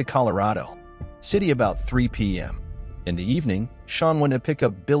returned to Colorado City about 3 p.m. In the evening, Sean went to pick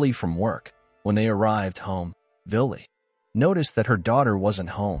up Billy from work. When they arrived home, Billy noticed that her daughter wasn't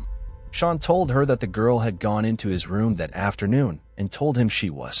home. Sean told her that the girl had gone into his room that afternoon and told him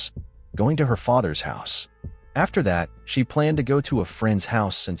she was going to her father's house. After that, she planned to go to a friend's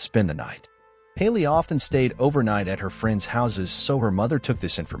house and spend the night. Haley often stayed overnight at her friends' houses, so her mother took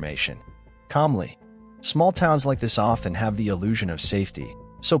this information calmly. Small towns like this often have the illusion of safety,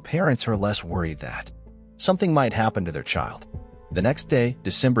 so parents are less worried that something might happen to their child. The next day,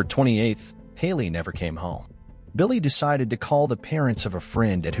 December 28th, Haley never came home. Billy decided to call the parents of a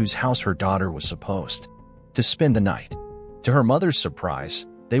friend at whose house her daughter was supposed to spend the night. To her mother's surprise,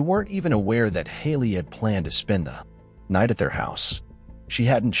 they weren't even aware that Haley had planned to spend the night at their house. She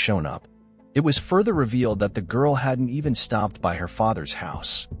hadn't shown up. It was further revealed that the girl hadn't even stopped by her father's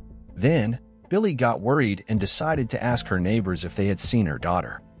house. Then, Billy got worried and decided to ask her neighbors if they had seen her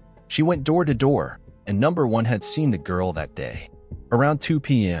daughter. She went door to door, and number 1 had seen the girl that day. Around 2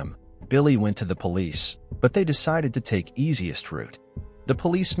 p.m., Billy went to the police, but they decided to take easiest route. The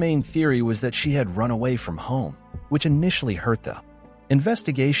police main theory was that she had run away from home, which initially hurt the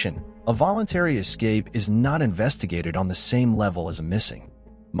investigation. A voluntary escape is not investigated on the same level as a missing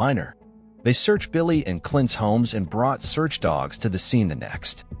minor. They searched Billy and Clint's homes and brought search dogs to the scene the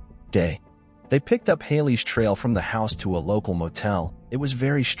next day. They picked up Haley's trail from the house to a local motel. It was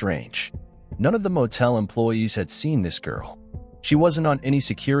very strange. None of the motel employees had seen this girl. She wasn't on any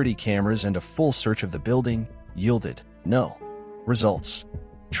security cameras, and a full search of the building yielded no results.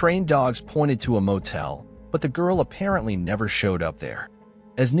 Trained dogs pointed to a motel, but the girl apparently never showed up there.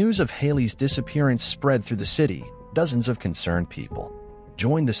 As news of Haley's disappearance spread through the city, dozens of concerned people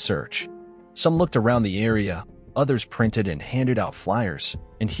joined the search. Some looked around the area, others printed and handed out flyers,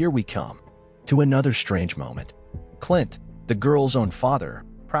 and here we come to another strange moment. Clint, the girl's own father,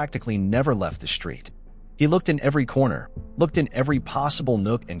 practically never left the street. He looked in every corner, looked in every possible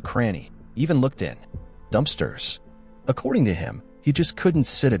nook and cranny, even looked in dumpsters. According to him, he just couldn't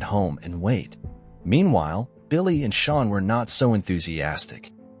sit at home and wait. Meanwhile, Billy and Sean were not so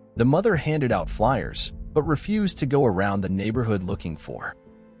enthusiastic. The mother handed out flyers, but refused to go around the neighborhood looking for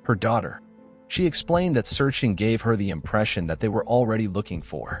her daughter. She explained that searching gave her the impression that they were already looking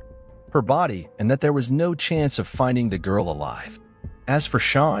for her body and that there was no chance of finding the girl alive. As for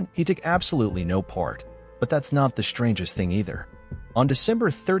Sean, he took absolutely no part, but that's not the strangest thing either. On December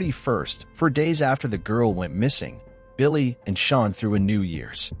 31st, 4 days after the girl went missing, Billy and Sean threw a New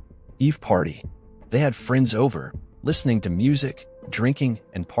Year's Eve party. They had friends over, listening to music, drinking,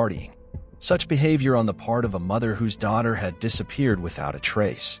 and partying. Such behavior on the part of a mother whose daughter had disappeared without a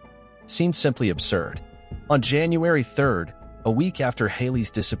trace seemed simply absurd. On January 3rd, a week after Haley's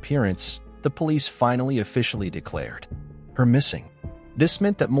disappearance, the police finally officially declared her missing. This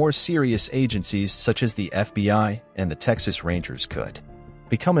meant that more serious agencies such as the FBI and the Texas Rangers could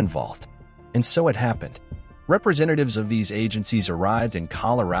become involved. And so it happened. Representatives of these agencies arrived in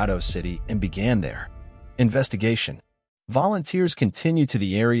Colorado City and began their investigation. Volunteers continued to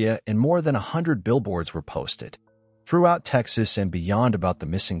the area and more than 100 billboards were posted throughout Texas and beyond about the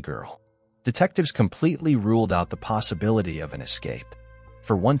missing girl. Detectives completely ruled out the possibility of an escape.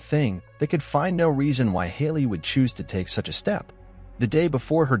 For one thing, they could find no reason why Haley would choose to take such a step. The day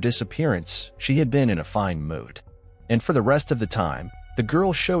before her disappearance, she had been in a fine mood. And for the rest of the time, the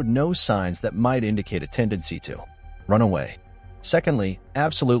girl showed no signs that might indicate a tendency to run away. Secondly,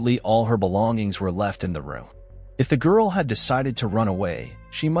 absolutely all her belongings were left in the room. If the girl had decided to run away,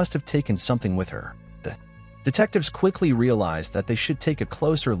 she must have taken something with her. The detectives quickly realized that they should take a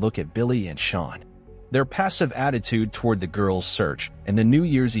closer look at Billy and Sean. Their passive attitude toward the girl's search and the New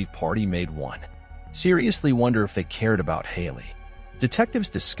Year's Eve party made one seriously wonder if they cared about Haley. Detectives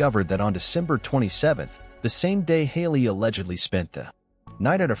discovered that on December 27th, the same day Haley allegedly spent the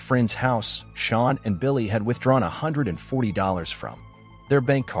night at a friend's house, Sean and Billy had withdrawn $140 from their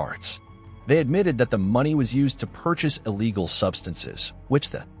bank cards. They admitted that the money was used to purchase illegal substances,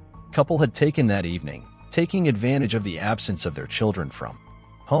 which the couple had taken that evening, taking advantage of the absence of their children from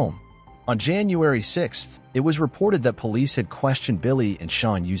home. On January 6th, it was reported that police had questioned Billy and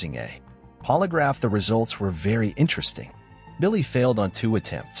Sean using a polygraph. The results were very interesting. Billy failed on 2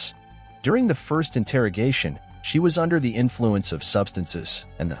 attempts. During the first interrogation, she was under the influence of substances,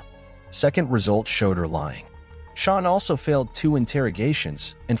 and the second result showed her lying. Sean also failed 2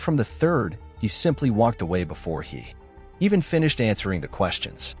 interrogations, and from the third, he simply walked away before he even finished answering the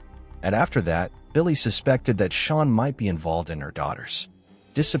questions. And after that, Billy suspected that Sean might be involved in her daughter's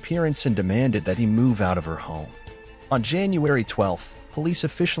disappearance and demanded that he move out of her home. On January 12th, police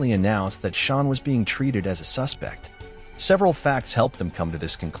officially announced that Sean was being treated as a suspect. Several facts helped them come to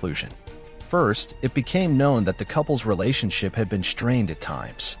this conclusion. First, it became known that the couple's relationship had been strained at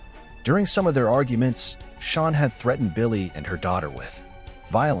times. During some of their arguments, Sean had threatened Billy and her daughter with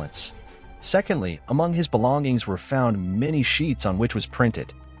violence. Secondly, among his belongings were found many sheets on which was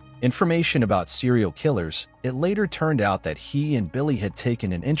printed information about serial killers. It later turned out that he and Billy had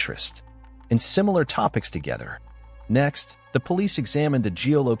taken an interest in similar topics together. Next, the police examined the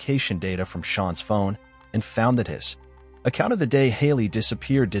geolocation data from Sean's phone and found that his account of the day Haley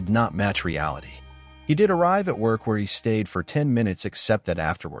disappeared did not match reality. He did arrive at work where he stayed for 10 minutes, except that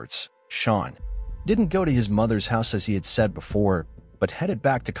afterwards, Sean didn't go to his mother's house as he had said before, but headed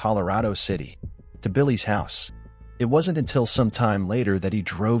back to Colorado City, to Billy's house. It wasn't until some time later that he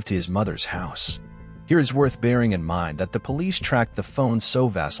drove to his mother's house. Here is worth bearing in mind that the police tracked the phone's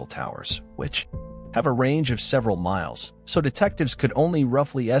Sovassal towers, which have a range of several miles, so detectives could only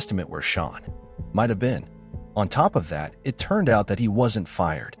roughly estimate where Sean might have been. On top of that, it turned out that he wasn't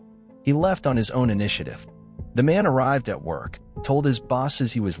fired. He left on his own initiative. The man arrived at work, told his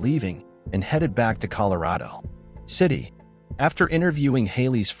bosses he was leaving, and headed back to Colorado City. After interviewing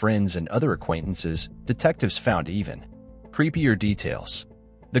Haley's friends and other acquaintances, detectives found even creepier details.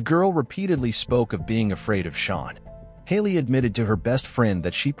 The girl repeatedly spoke of being afraid of Sean. Haley admitted to her best friend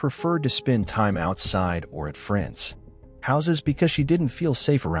that she preferred to spend time outside or at friends' houses because she didn't feel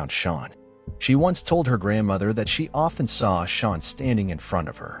safe around Sean. She once told her grandmother that she often saw Sean standing in front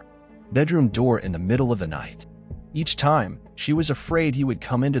of her bedroom door in the middle of the night. Each time, she was afraid he would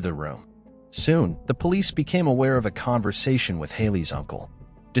come into the room. Soon, the police became aware of a conversation with Haley's uncle.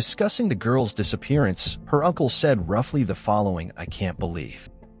 Discussing the girl's disappearance, her uncle said roughly the following: "I can't believe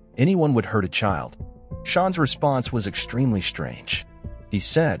anyone would hurt a child." Sean's response was extremely strange. He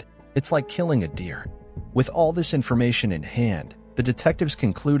said, "It's like killing a deer." With all this information in hand, the detectives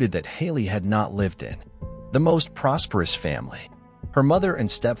concluded that Haley had not lived in the most prosperous family. Her mother and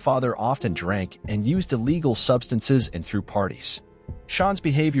stepfather often drank and used illegal substances and threw parties. Sean's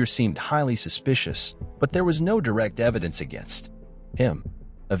behavior seemed highly suspicious, but there was no direct evidence against him.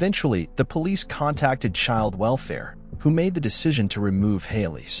 Eventually, the police contacted Child Welfare, who made the decision to remove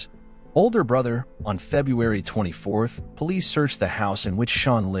Haley's older brother. On February 24th, police searched the house in which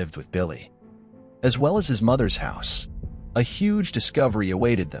Sean lived with Billy, as well as his mother's house. A huge discovery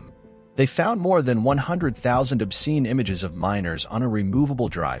awaited them. They found more than 100,000 obscene images of minors on a removable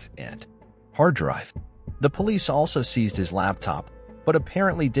drive and hard drive. The police also seized his laptop, but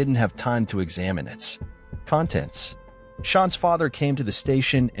apparently didn't have time to examine its contents. Sean's father came to the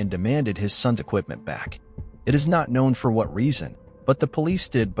station and demanded his son's equipment back. It is not known for what reason, but the police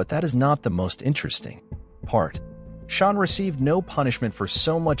did. But that is not the most interesting part. Sean received no punishment for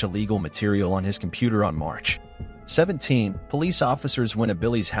so much illegal material on his computer on March 17. Police officers went to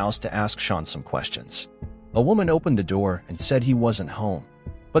Billy's house to ask Sean some questions. A woman opened the door and said he wasn't home,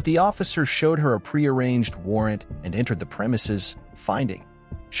 but the officers showed her a prearranged warrant and entered the premises, finding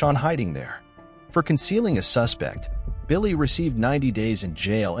Sean hiding there. For concealing a suspect, Billy received 90 days in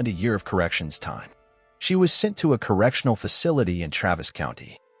jail and a year of corrections time. She was sent to a correctional facility in Travis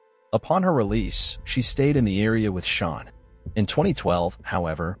County. Upon her release, she stayed in the area with Sean. In 2012,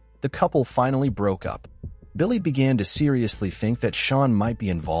 however, the couple finally broke up. Billy began to seriously think that Sean might be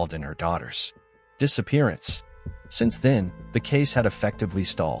involved in her daughter's disappearance. Since then, the case had effectively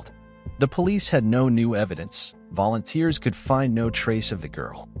stalled. The police had no new evidence. Volunteers could find no trace of the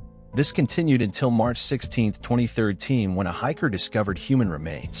girl. This continued until March 16, 2013, when a hiker discovered human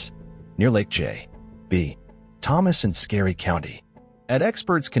remains near Lake J. B. Thomas in Scary County.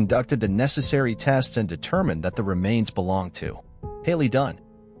 Experts conducted the necessary tests and determined that the remains belonged to Haley Dunn.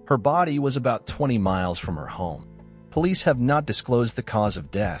 Her body was about 20 miles from her home. Police have not disclosed the cause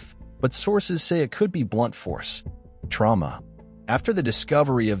of death, but sources say it could be blunt force trauma. After the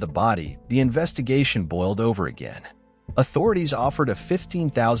discovery of the body, the investigation boiled over again. Authorities offered a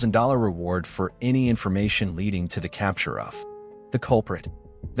 $15,000 reward for any information leading to the capture of the culprit.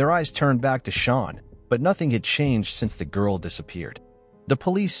 Their eyes turned back to Sean, but nothing had changed since the girl disappeared. The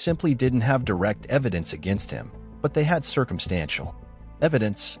police simply didn't have direct evidence against him, but they had circumstantial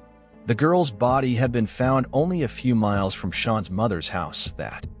evidence. The girl's body had been found only a few miles from Sean's mother's house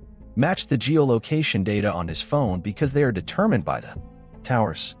that matched the geolocation data on his phone because they are determined by the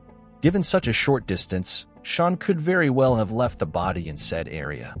towers. Given such a short distance, Sean could very well have left the body in said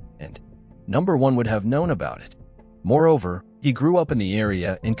area, and number one would have known about it. Moreover, he grew up in the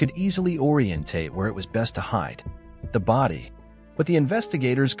area and could easily orientate where it was best to hide the body. But the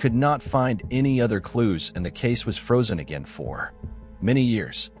investigators could not find any other clues, and the case was frozen again for many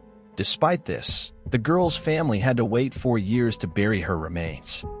years. Despite this, the girl's family had to wait 4 years to bury her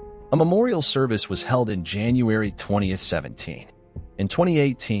remains. A memorial service was held in January 2017. In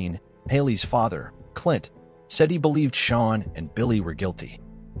 2018, Haley's father, Clint, said he believed Sean and Billy were guilty.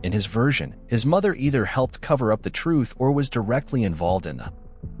 In his version, his mother either helped cover up the truth or was directly involved in the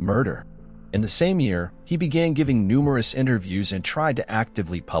murder. In the same year, he began giving numerous interviews and tried to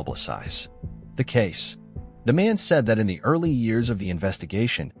actively publicize the case. The man said that in the early years of the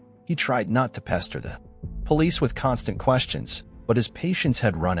investigation, he tried not to pester the police with constant questions, but his patience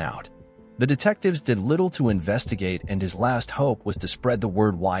had run out. The detectives did little to investigate, and his last hope was to spread the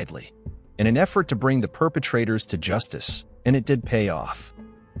word widely in an effort to bring the perpetrators to justice, and it did pay off.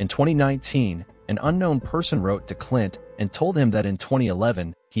 In 2019, an unknown person wrote to Clint and told him that in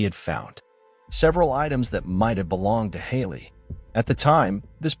 2011 he had found several items that might have belonged to Haley. At the time,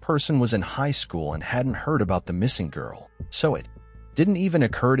 this person was in high school and hadn't heard about the missing girl, so it didn't even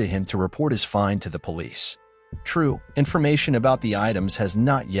occur to him to report his find to the police. True, information about the items has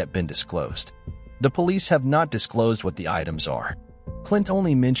not yet been disclosed. The police have not disclosed what the items are. Clint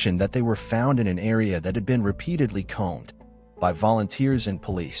only mentioned that they were found in an area that had been repeatedly combed by volunteers and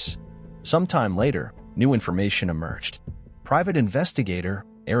police. Sometime later, new information emerged. Private investigator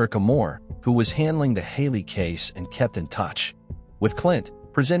Erica Moore, who was handling the Haley case and kept in touch with Clint,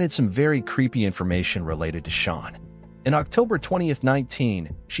 presented some very creepy information related to Sean. In October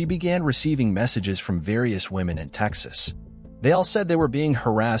 2019, she began receiving messages from various women in Texas. They all said they were being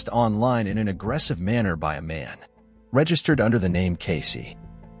harassed online in an aggressive manner by a man registered under the name Casey.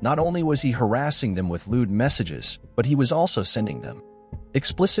 Not only was he harassing them with lewd messages, but he was also sending them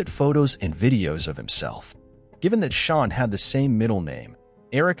explicit photos and videos of himself. Given that Sean had the same middle name,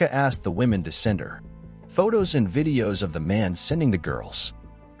 Erica asked the women to send her photos and videos of the man sending the girls.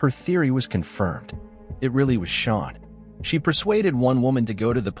 Her theory was confirmed. It really was Sean. She persuaded one woman to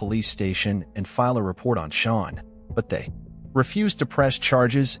go to the police station and file a report on Sean, but they refused to press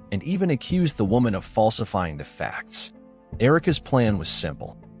charges and even accused the woman of falsifying the facts. Erica's plan was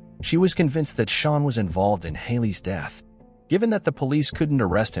simple. She was convinced that Sean was involved in Haley's death. Given that the police couldn't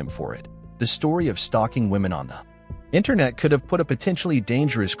arrest him for it, the story of stalking women on the internet could have put a potentially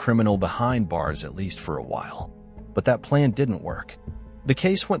dangerous criminal behind bars, at least for a while. But that plan didn't work. The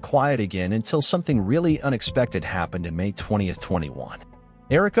case went quiet again until something really unexpected happened in May 2021.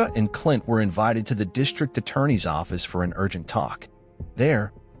 Erica and Clint were invited to the district attorney's office for an urgent talk.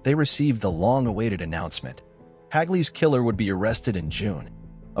 There, they received the long-awaited announcement. Hagley's killer would be arrested in June.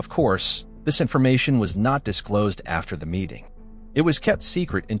 Of course, this information was not disclosed after the meeting. It was kept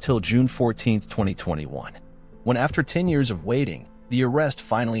secret until June 14, 2021, when after 10 years of waiting, the arrest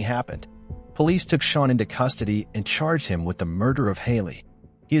finally happened. Police took Sean into custody and charged him with the murder of Haley.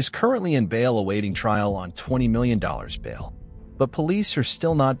 He is currently in bail awaiting trial on $20 million bail, but police are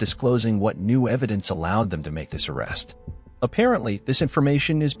still not disclosing what new evidence allowed them to make this arrest. Apparently, this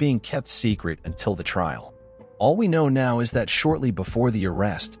information is being kept secret until the trial. All we know now is that shortly before the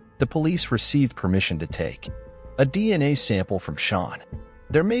arrest, the police received permission to take a DNA sample from Sean.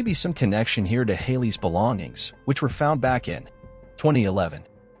 There may be some connection here to Haley's belongings, which were found back in 2011.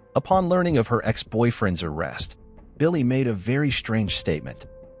 Upon learning of her ex-boyfriend's arrest, Billy made a very strange statement.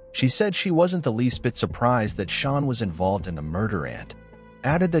 She said she wasn't the least bit surprised that Sean was involved in the murder and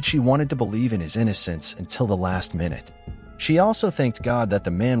added that she wanted to believe in his innocence until the last minute. She also thanked God that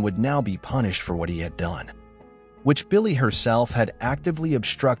the man would now be punished for what he had done, which Billy herself had actively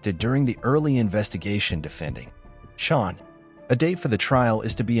obstructed during the early investigation defending Sean. A date for the trial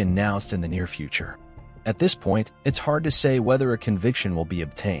is to be announced in the near future. At this point, it's hard to say whether a conviction will be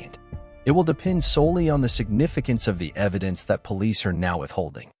obtained. It will depend solely on the significance of the evidence that police are now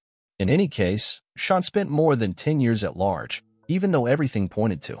withholding. In any case, Sean spent more than 10 years at large, even though everything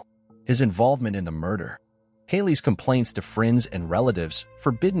pointed to his involvement in the murder. Haley's complaints to friends and relatives,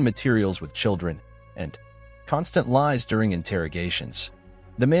 forbidden materials with children, and constant lies during interrogations.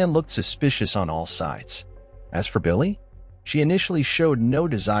 The man looked suspicious on all sides. As for Billy, she initially showed no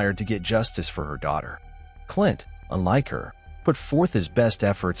desire to get justice for her daughter. Clint, unlike her, put forth his best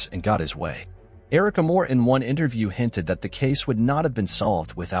efforts and got his way. Erica Moore in one interview hinted that the case would not have been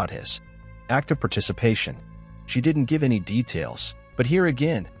solved without his active participation. She didn't give any details, but here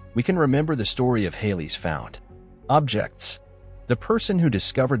again, we can remember the story of Haley's found objects. The person who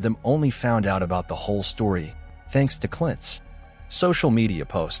discovered them only found out about the whole story thanks to Clint's social media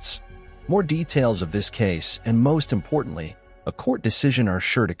posts. More details of this case, and most importantly, a court decision are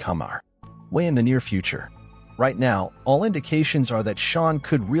sure to come our way in the near future. Right now, all indications are that Sean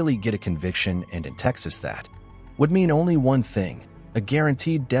could really get a conviction, and in Texas that would mean only one thing: a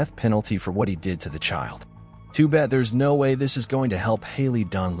guaranteed death penalty for what he did to the child. Too bad there's no way this is going to help Haley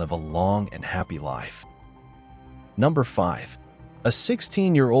Dunn live a long and happy life. Number 5. A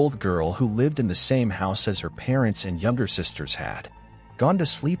 16-year-old girl who lived in the same house as her parents and younger sisters had gone to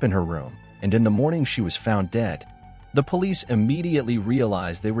sleep in her room, and in the morning she was found dead. The police immediately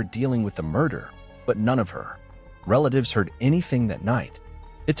realized they were dealing with a murder, but none of her relatives heard anything that night.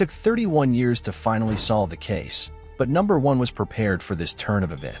 It took 31 years to finally solve the case, but number 1 was prepared for this turn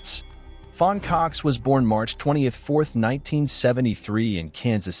of events. Fawn Cox was born March 24, 1973 in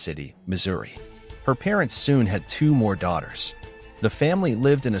Kansas City, Missouri. Her parents soon had 2 more daughters. The family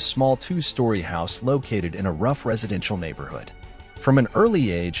lived in a small 2-story house located in a rough residential neighborhood. From an early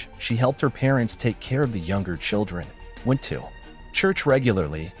age, she helped her parents take care of the younger children, went to church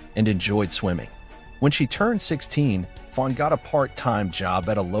regularly, and enjoyed swimming. When she turned 16, Fawn got a part-time job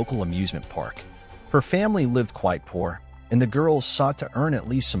at a local amusement park. Her family lived quite poor, and the girls sought to earn at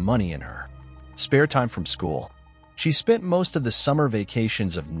least some money in her spare time from school. She spent most of the summer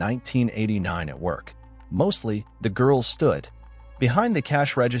vacations of 1989 at work. Mostly, the girls stood behind the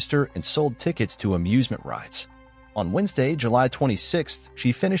cash register and sold tickets to amusement rides. On Wednesday, July 26th,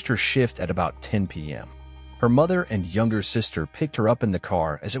 she finished her shift at about 10 p.m. Her mother and younger sister picked her up in the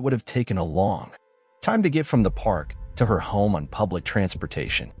car, as it would have taken a long time to get from the park to her home on public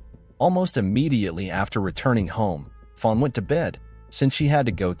transportation. Almost immediately after returning home, Fawn went to bed, since she had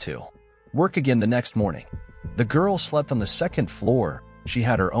to go to work again the next morning. The girl slept on the second floor. She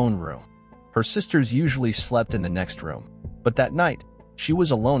had her own room. Her sisters usually slept in the next room, but that night, she was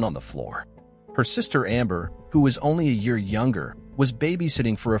alone on the floor. Her sister Amber, who was only a year younger, was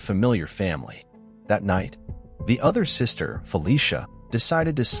babysitting for a familiar family. That night, the other sister, Felicia,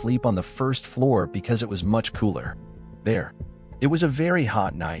 decided to sleep on the first floor because it was much cooler there. It was a very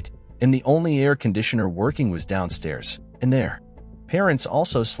hot night, and the only air conditioner working was downstairs, and their parents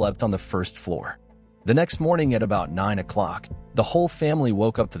also slept on the first floor. The next morning at about 9 o'clock, the whole family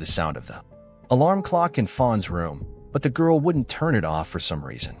woke up to the sound of the alarm clock in Fawn's room, but the girl wouldn't turn it off for some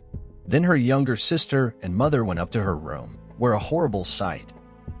reason. Then her younger sister and mother went up to her room, where a horrible sight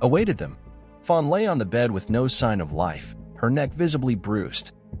awaited them. Fawn lay on the bed with no sign of life, her neck visibly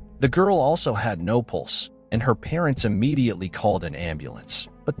bruised. The girl also had no pulse, and her parents immediately called an ambulance,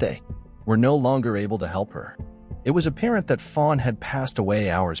 but they were no longer able to help her. It was apparent that Fawn had passed away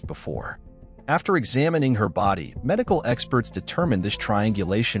hours before. After examining her body, medical experts determined this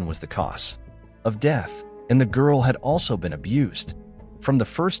triangulation was the cause of death, and the girl had also been abused. From the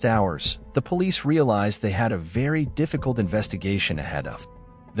first hours, the police realized they had a very difficult investigation ahead of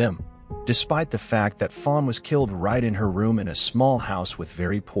them, despite the fact that Fawn was killed right in her room in a small house with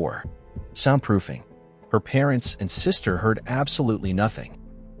very poor soundproofing. Her parents and sister heard absolutely nothing.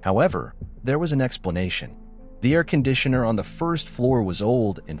 However, there was an explanation. The air conditioner on the first floor was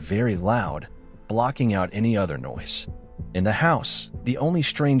old and very loud, blocking out any other noise. In the house, the only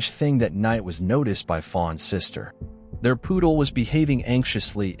strange thing that night was noticed by Fawn's sister. Their poodle was behaving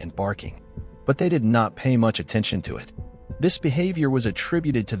anxiously and barking, but they did not pay much attention to it. This behavior was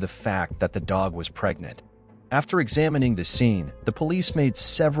attributed to the fact that the dog was pregnant. After examining the scene, the police made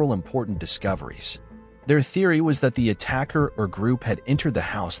several important discoveries. Their theory was that the attacker or group had entered the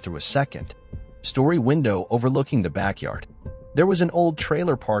house through a second-story window overlooking the backyard. There was an old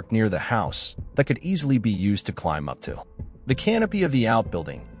trailer park near the house that could easily be used to climb up to. The canopy of the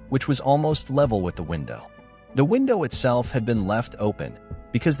outbuilding, which was almost level with the window. The window itself had been left open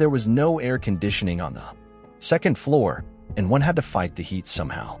because there was no air conditioning on the second floor, and one had to fight the heat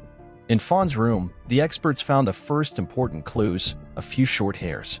somehow. In Fawn's room, the experts found the first important clues: a few short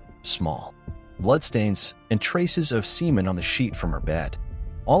hairs, small bloodstains, and traces of semen on the sheet from her bed.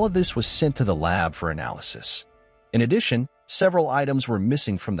 All of this was sent to the lab for analysis. In addition, several items were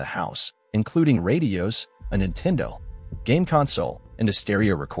missing from the house, including radios, a Nintendo game console, and a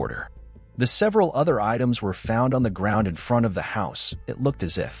stereo recorder. The several other items were found on the ground in front of the house. It looked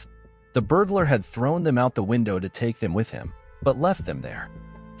as if the burglar had thrown them out the window to take them with him, but left them there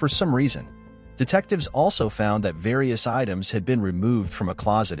for some reason. Detectives also found that various items had been removed from a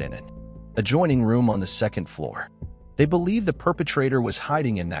closet in an adjoining room on the second floor. They believe the perpetrator was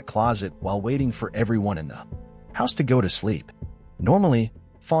hiding in that closet while waiting for everyone in the house to go to sleep. Normally,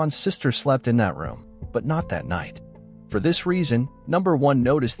 Fawn's sister slept in that room, but not that night. For this reason, number 1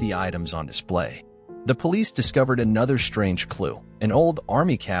 noticed the items on display. The police discovered another strange clue. An old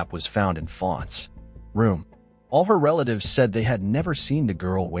army cap was found in Fawn's room. All her relatives said they had never seen the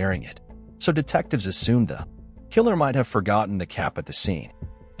girl wearing it, so detectives assumed the killer might have forgotten the cap at the scene.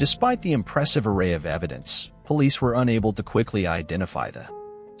 Despite the impressive array of evidence, police were unable to quickly identify the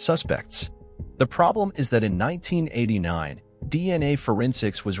suspects. The problem is that in 1989, DNA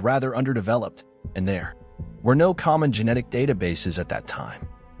forensics was rather underdeveloped, and there were no common genetic databases at that time.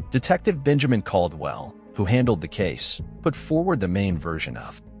 Detective Benjamin Caldwell, who handled the case, put forward the main version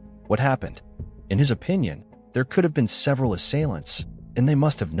of what happened. In his opinion, there could have been several assailants, and they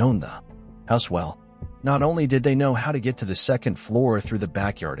must have known the house well. Not only did they know how to get to the second floor through the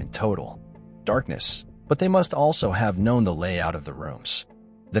backyard in total darkness, but they must also have known the layout of the rooms.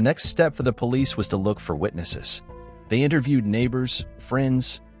 The next step for the police was to look for witnesses. They interviewed neighbors,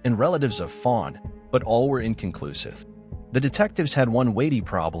 friends, and relatives of Fawn, but all were inconclusive. The detectives had one weighty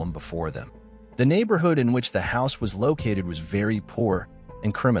problem before them. The neighborhood in which the house was located was very poor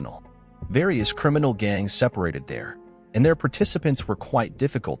and criminal. Various criminal gangs separated there, and their participants were quite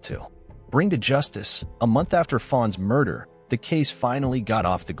difficult to bring to justice. A month after Fawn's murder, the case finally got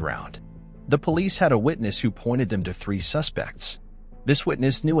off the ground. The police had a witness who pointed them to 3 suspects. This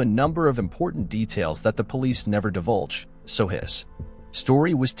witness knew a number of important details that the police never divulged, so his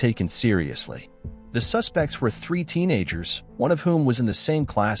story was taken seriously. The suspects were 3 teenagers, one of whom was in the same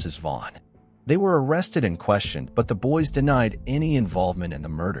class as Vaughn. They were arrested and questioned, but the boys denied any involvement in the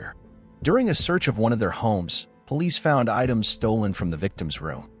murder. During a search of one of their homes, police found items stolen from the victim's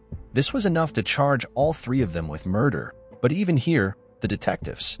room. This was enough to charge all 3 of them with murder, but even here, the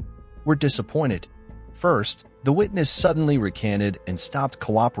detectives were disappointed. First, the witness suddenly recanted and stopped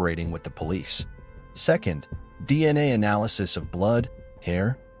cooperating with the police. Second, DNA analysis of blood,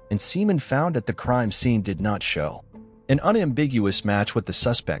 hair, and semen found at the crime scene did not show an unambiguous match with the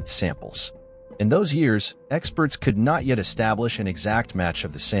suspect's samples. In those years, experts could not yet establish an exact match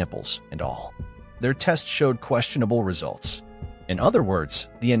of the samples, and all their tests showed questionable results. In other words,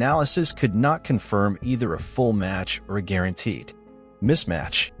 the analysis could not confirm either a full match or a guaranteed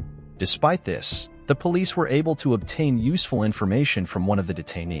mismatch. Despite this, the police were able to obtain useful information from one of the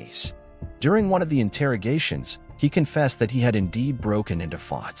detainees. During one of the interrogations, he confessed that he had indeed broken into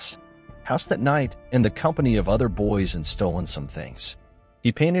Fawn's house that night in the company of other boys and stolen some things.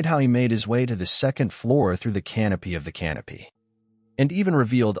 He painted how he made his way to the second floor through the canopy of the canopy, and even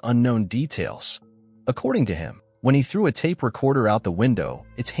revealed unknown details. According to him, when he threw a tape recorder out the window,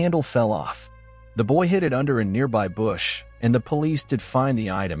 its handle fell off. The boy hid it under a nearby bush, and the police did find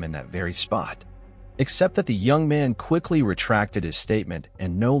the item in that very spot. Except that the young man quickly retracted his statement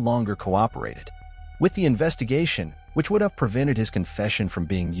and no longer cooperated with the investigation, which would have prevented his confession from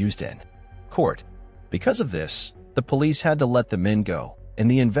being used in court. Because of this, the police had to let the men go, and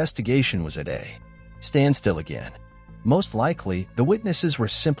the investigation was at a standstill again. Most likely, the witnesses were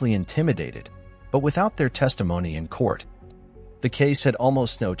simply intimidated, but without their testimony in court, the case had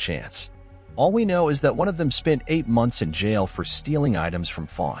almost no chance. All we know is that one of them spent 8 months in jail for stealing items from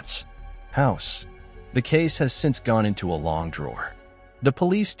Fawn's house. The case has since gone into a long drawer. The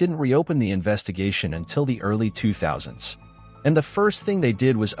police didn't reopen the investigation until the early 2000s, and the first thing they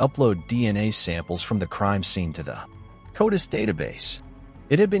did was upload DNA samples from the crime scene to the CODIS database.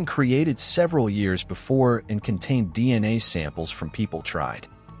 It had been created several years before and contained DNA samples from people tried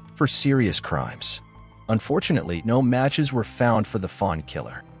for serious crimes. Unfortunately, no matches were found for the fawn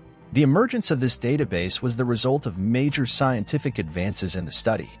killer. The emergence of this database was the result of major scientific advances in the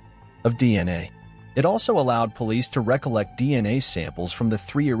study of DNA. It also allowed police to recollect DNA samples from the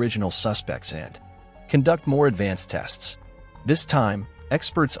 3 original suspects and conduct more advanced tests. This time,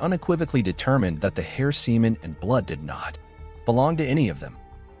 experts unequivocally determined that the hair, semen, and blood did not belong to any of them.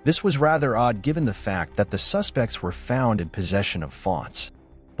 This was rather odd given the fact that the suspects were found in possession of Fawn's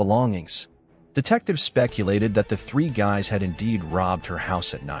belongings. Detectives speculated that the 3 guys had indeed robbed her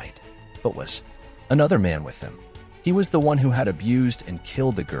house at night, but was another man with them. He was the one who had abused and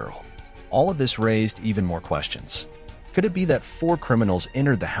killed the girl. All of this raised even more questions. Could it be that 4 criminals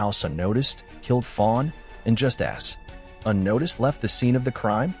entered the house unnoticed, killed Fawn, and just as unnoticed left the scene of the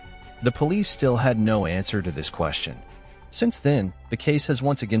crime? The police still had no answer to this question. Since then, the case has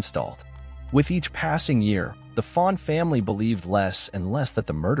once again stalled. With each passing year, the Fawn family believed less and less that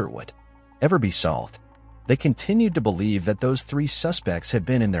the murder would ever be solved. They continued to believe that those 3 suspects had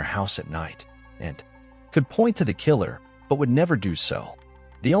been in their house at night and could point to the killer, but would never do so.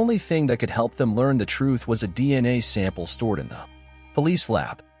 The only thing that could help them learn the truth was a DNA sample stored in the police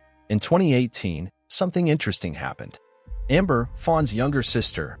lab. In 2018, something interesting happened. Amber, Fawn's younger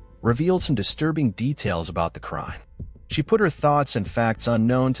sister, revealed some disturbing details about the crime. She put her thoughts and facts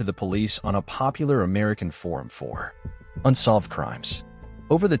unknown to the police on a popular American forum for unsolved crimes.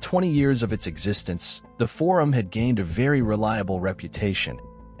 Over the 20 years of its existence, the forum had gained a very reliable reputation,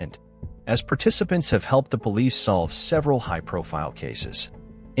 and as participants have helped the police solve several high-profile cases.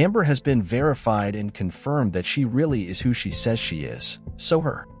 Amber has been verified and confirmed that she really is who she says she is, so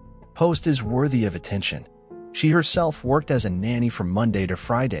her post is worthy of attention. She herself worked as a nanny from Monday to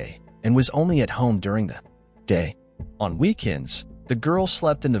Friday and was only at home during the day. On weekends, the girl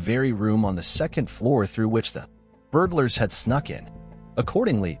slept in the very room on the 2nd floor through which the burglars had snuck in.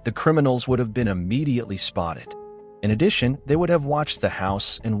 Accordingly, the criminals would have been immediately spotted. In addition, they would have watched the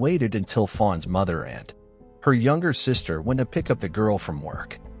house and waited until Fawn's mother and her younger sister went to pick up the girl from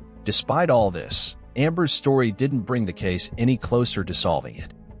work. Despite all this, Amber's story didn't bring the case any closer to solving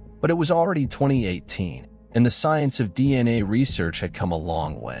it. But it was already 2018, and the science of DNA research had come a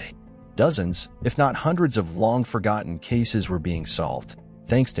long way. Dozens, if not hundreds of long-forgotten cases were being solved,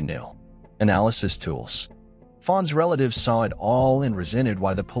 thanks to new analysis tools. Fawn's relatives saw it all and resented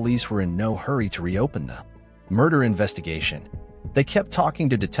why the police were in no hurry to reopen the murder investigation. They kept talking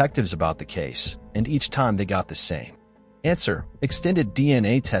to detectives about the case, and each time they got the same answer: extended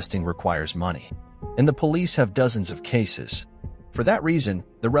DNA testing requires money, and the police have dozens of cases. For that reason,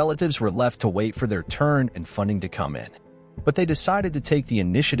 the relatives were left to wait for their turn and funding to come in. But they decided to take the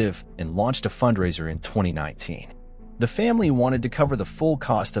initiative and launched a fundraiser in 2019. The family wanted to cover the full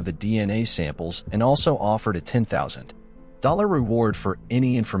cost of the DNA samples and also offered a $10,000 reward for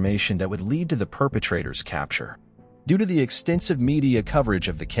any information that would lead to the perpetrator's capture. Due to the extensive media coverage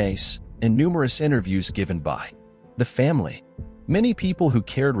of the case and numerous interviews given by the family, many people who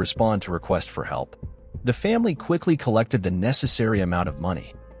cared respond to request for help. The family quickly collected the necessary amount of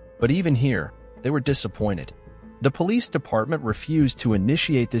money, but even here, they were disappointed. The police department refused to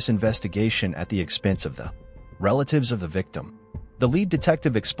initiate this investigation at the expense of the relatives of the victim. The lead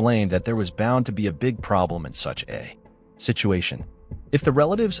detective explained that there was bound to be a big problem in such a situation. If the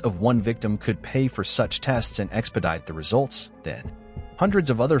relatives of one victim could pay for such tests and expedite the results, then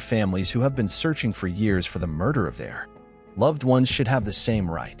hundreds of other families who have been searching for years for the murder of their loved ones should have the same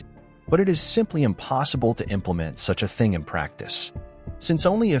right. But it is simply impossible to implement such a thing in practice, since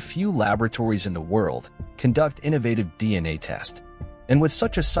only a few laboratories in the world conduct innovative DNA tests. And with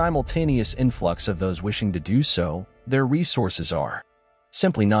such a simultaneous influx of those wishing to do so, their resources are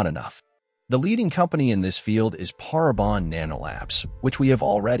simply not enough. The leading company in this field is Parabon Nanolabs, which we have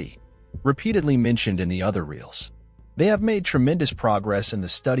already repeatedly mentioned in the other reels. They have made tremendous progress in the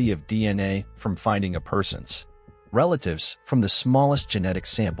study of DNA, from finding a person's relatives from the smallest genetic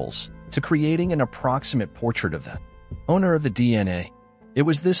samples to creating an approximate portrait of the owner of the DNA. It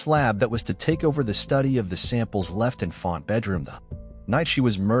was this lab that was to take over the study of the samples left in Fawn's bedroom the night she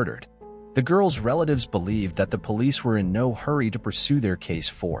was murdered. The girl's relatives believed that the police were in no hurry to pursue their case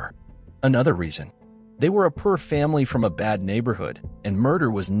for another reason. They were a poor family from a bad neighborhood, and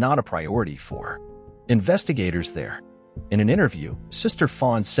murder was not a priority for investigators there. In an interview, Sister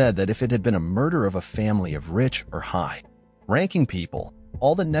Fawn said that if it had been a murder of a family of rich or high-ranking people,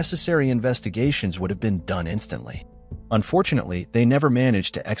 all the necessary investigations would have been done instantly. Unfortunately, they never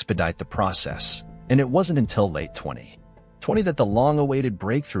managed to expedite the process, and it wasn't until late 2020 that the long-awaited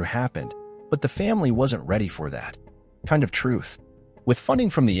breakthrough happened, but the family wasn't ready for that kind of truth. With funding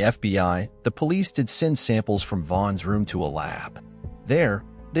from the FBI, the police did send samples from Vaughn's room to a lab. There,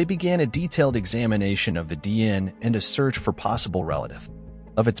 they began a detailed examination of the DNA and a search for possible relative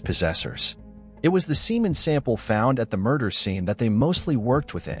of its possessors. It was the semen sample found at the murder scene that they mostly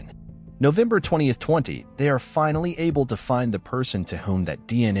worked within. November 20th, 2020, they are finally able to find the person to whom that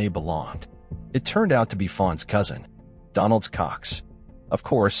DNA belonged. It turned out to be Fawn's cousin, Donald Cox. Of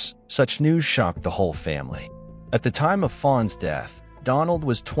course, such news shocked the whole family. At the time of Fawn's death, Donald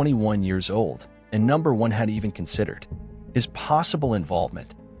was 21 years old, and number one had even considered his possible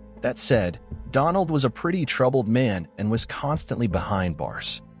involvement. That said, Donald was a pretty troubled man and was constantly behind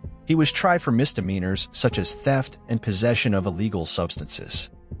bars. He was tried for misdemeanors such as theft and possession of illegal substances.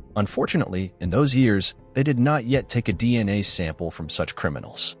 Unfortunately, in those years, they did not yet take a DNA sample from such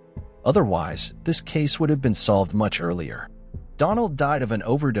criminals. Otherwise, this case would have been solved much earlier. Donald died of an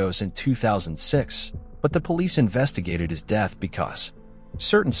overdose in 2006, but the police investigated his death because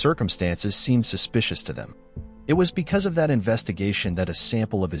certain circumstances seemed suspicious to them. It was because of that investigation that a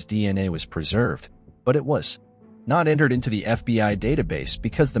sample of his DNA was preserved, but it was not entered into the FBI database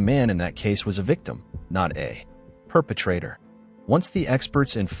because the man in that case was a victim, not a perpetrator. Once the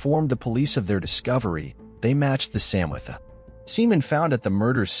experts informed the police of their discovery, they matched the SAM with the semen found at the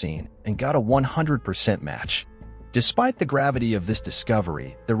murder scene and got a 100% match. Despite the gravity of this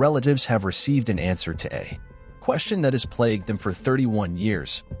discovery, the relatives have received an answer to a question that has plagued them for 31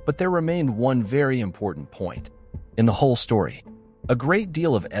 years, but there remained one very important point in the whole story. A great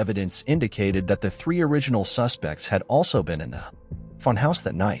deal of evidence indicated that the three original suspects had also been in the Fawn house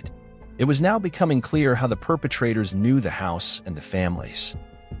that night. It was now becoming clear how the perpetrators knew the house and the family's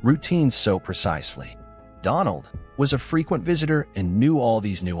routines so precisely. Donald was a frequent visitor and knew all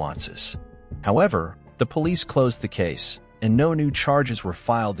these nuances. However, the police closed the case, and no new charges were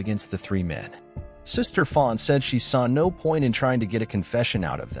filed against the three men. Sister Fawn said she saw no point in trying to get a confession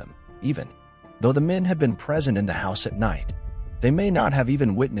out of them, even though the men had been present in the house at night. They may not have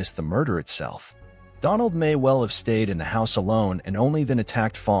even witnessed the murder itself. Donald may well have stayed in the house alone and only then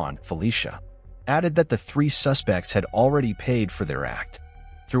attacked Fawn. Felicia added that the three suspects had already paid for their act.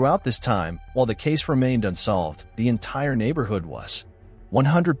 Throughout this time, while the case remained unsolved, the entire neighborhood was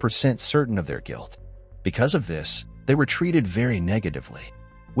 100% certain of their guilt. Because of this, they were treated very negatively,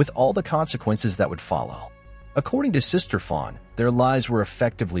 with all the consequences that would follow. According to Sister Fawn, their lives were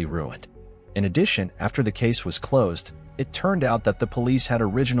effectively ruined. In addition, after the case was closed, it turned out that the police had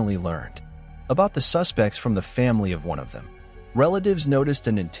originally learned about the suspects from the family of one of them. Relatives noticed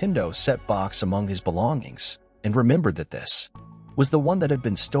a Nintendo set box among his belongings and remembered that this was the one that had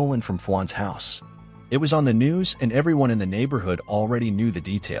been stolen from Fawn's house. It was on the news and everyone in the neighborhood already knew the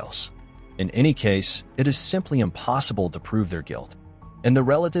details. In any case, it is simply impossible to prove their guilt, and the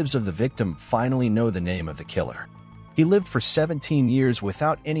relatives of the victim finally know the name of the killer. He lived for 17 years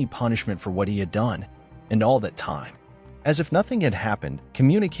without any punishment for what he had done, and all that time, as if nothing had happened,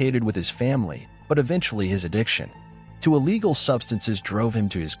 communicated with his family, but eventually his addiction to illegal substances drove him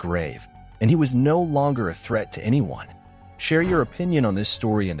to his grave, and he was no longer a threat to anyone. Share your opinion on this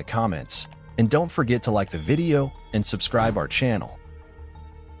story in the comments, and don't forget to like the video and subscribe our channel.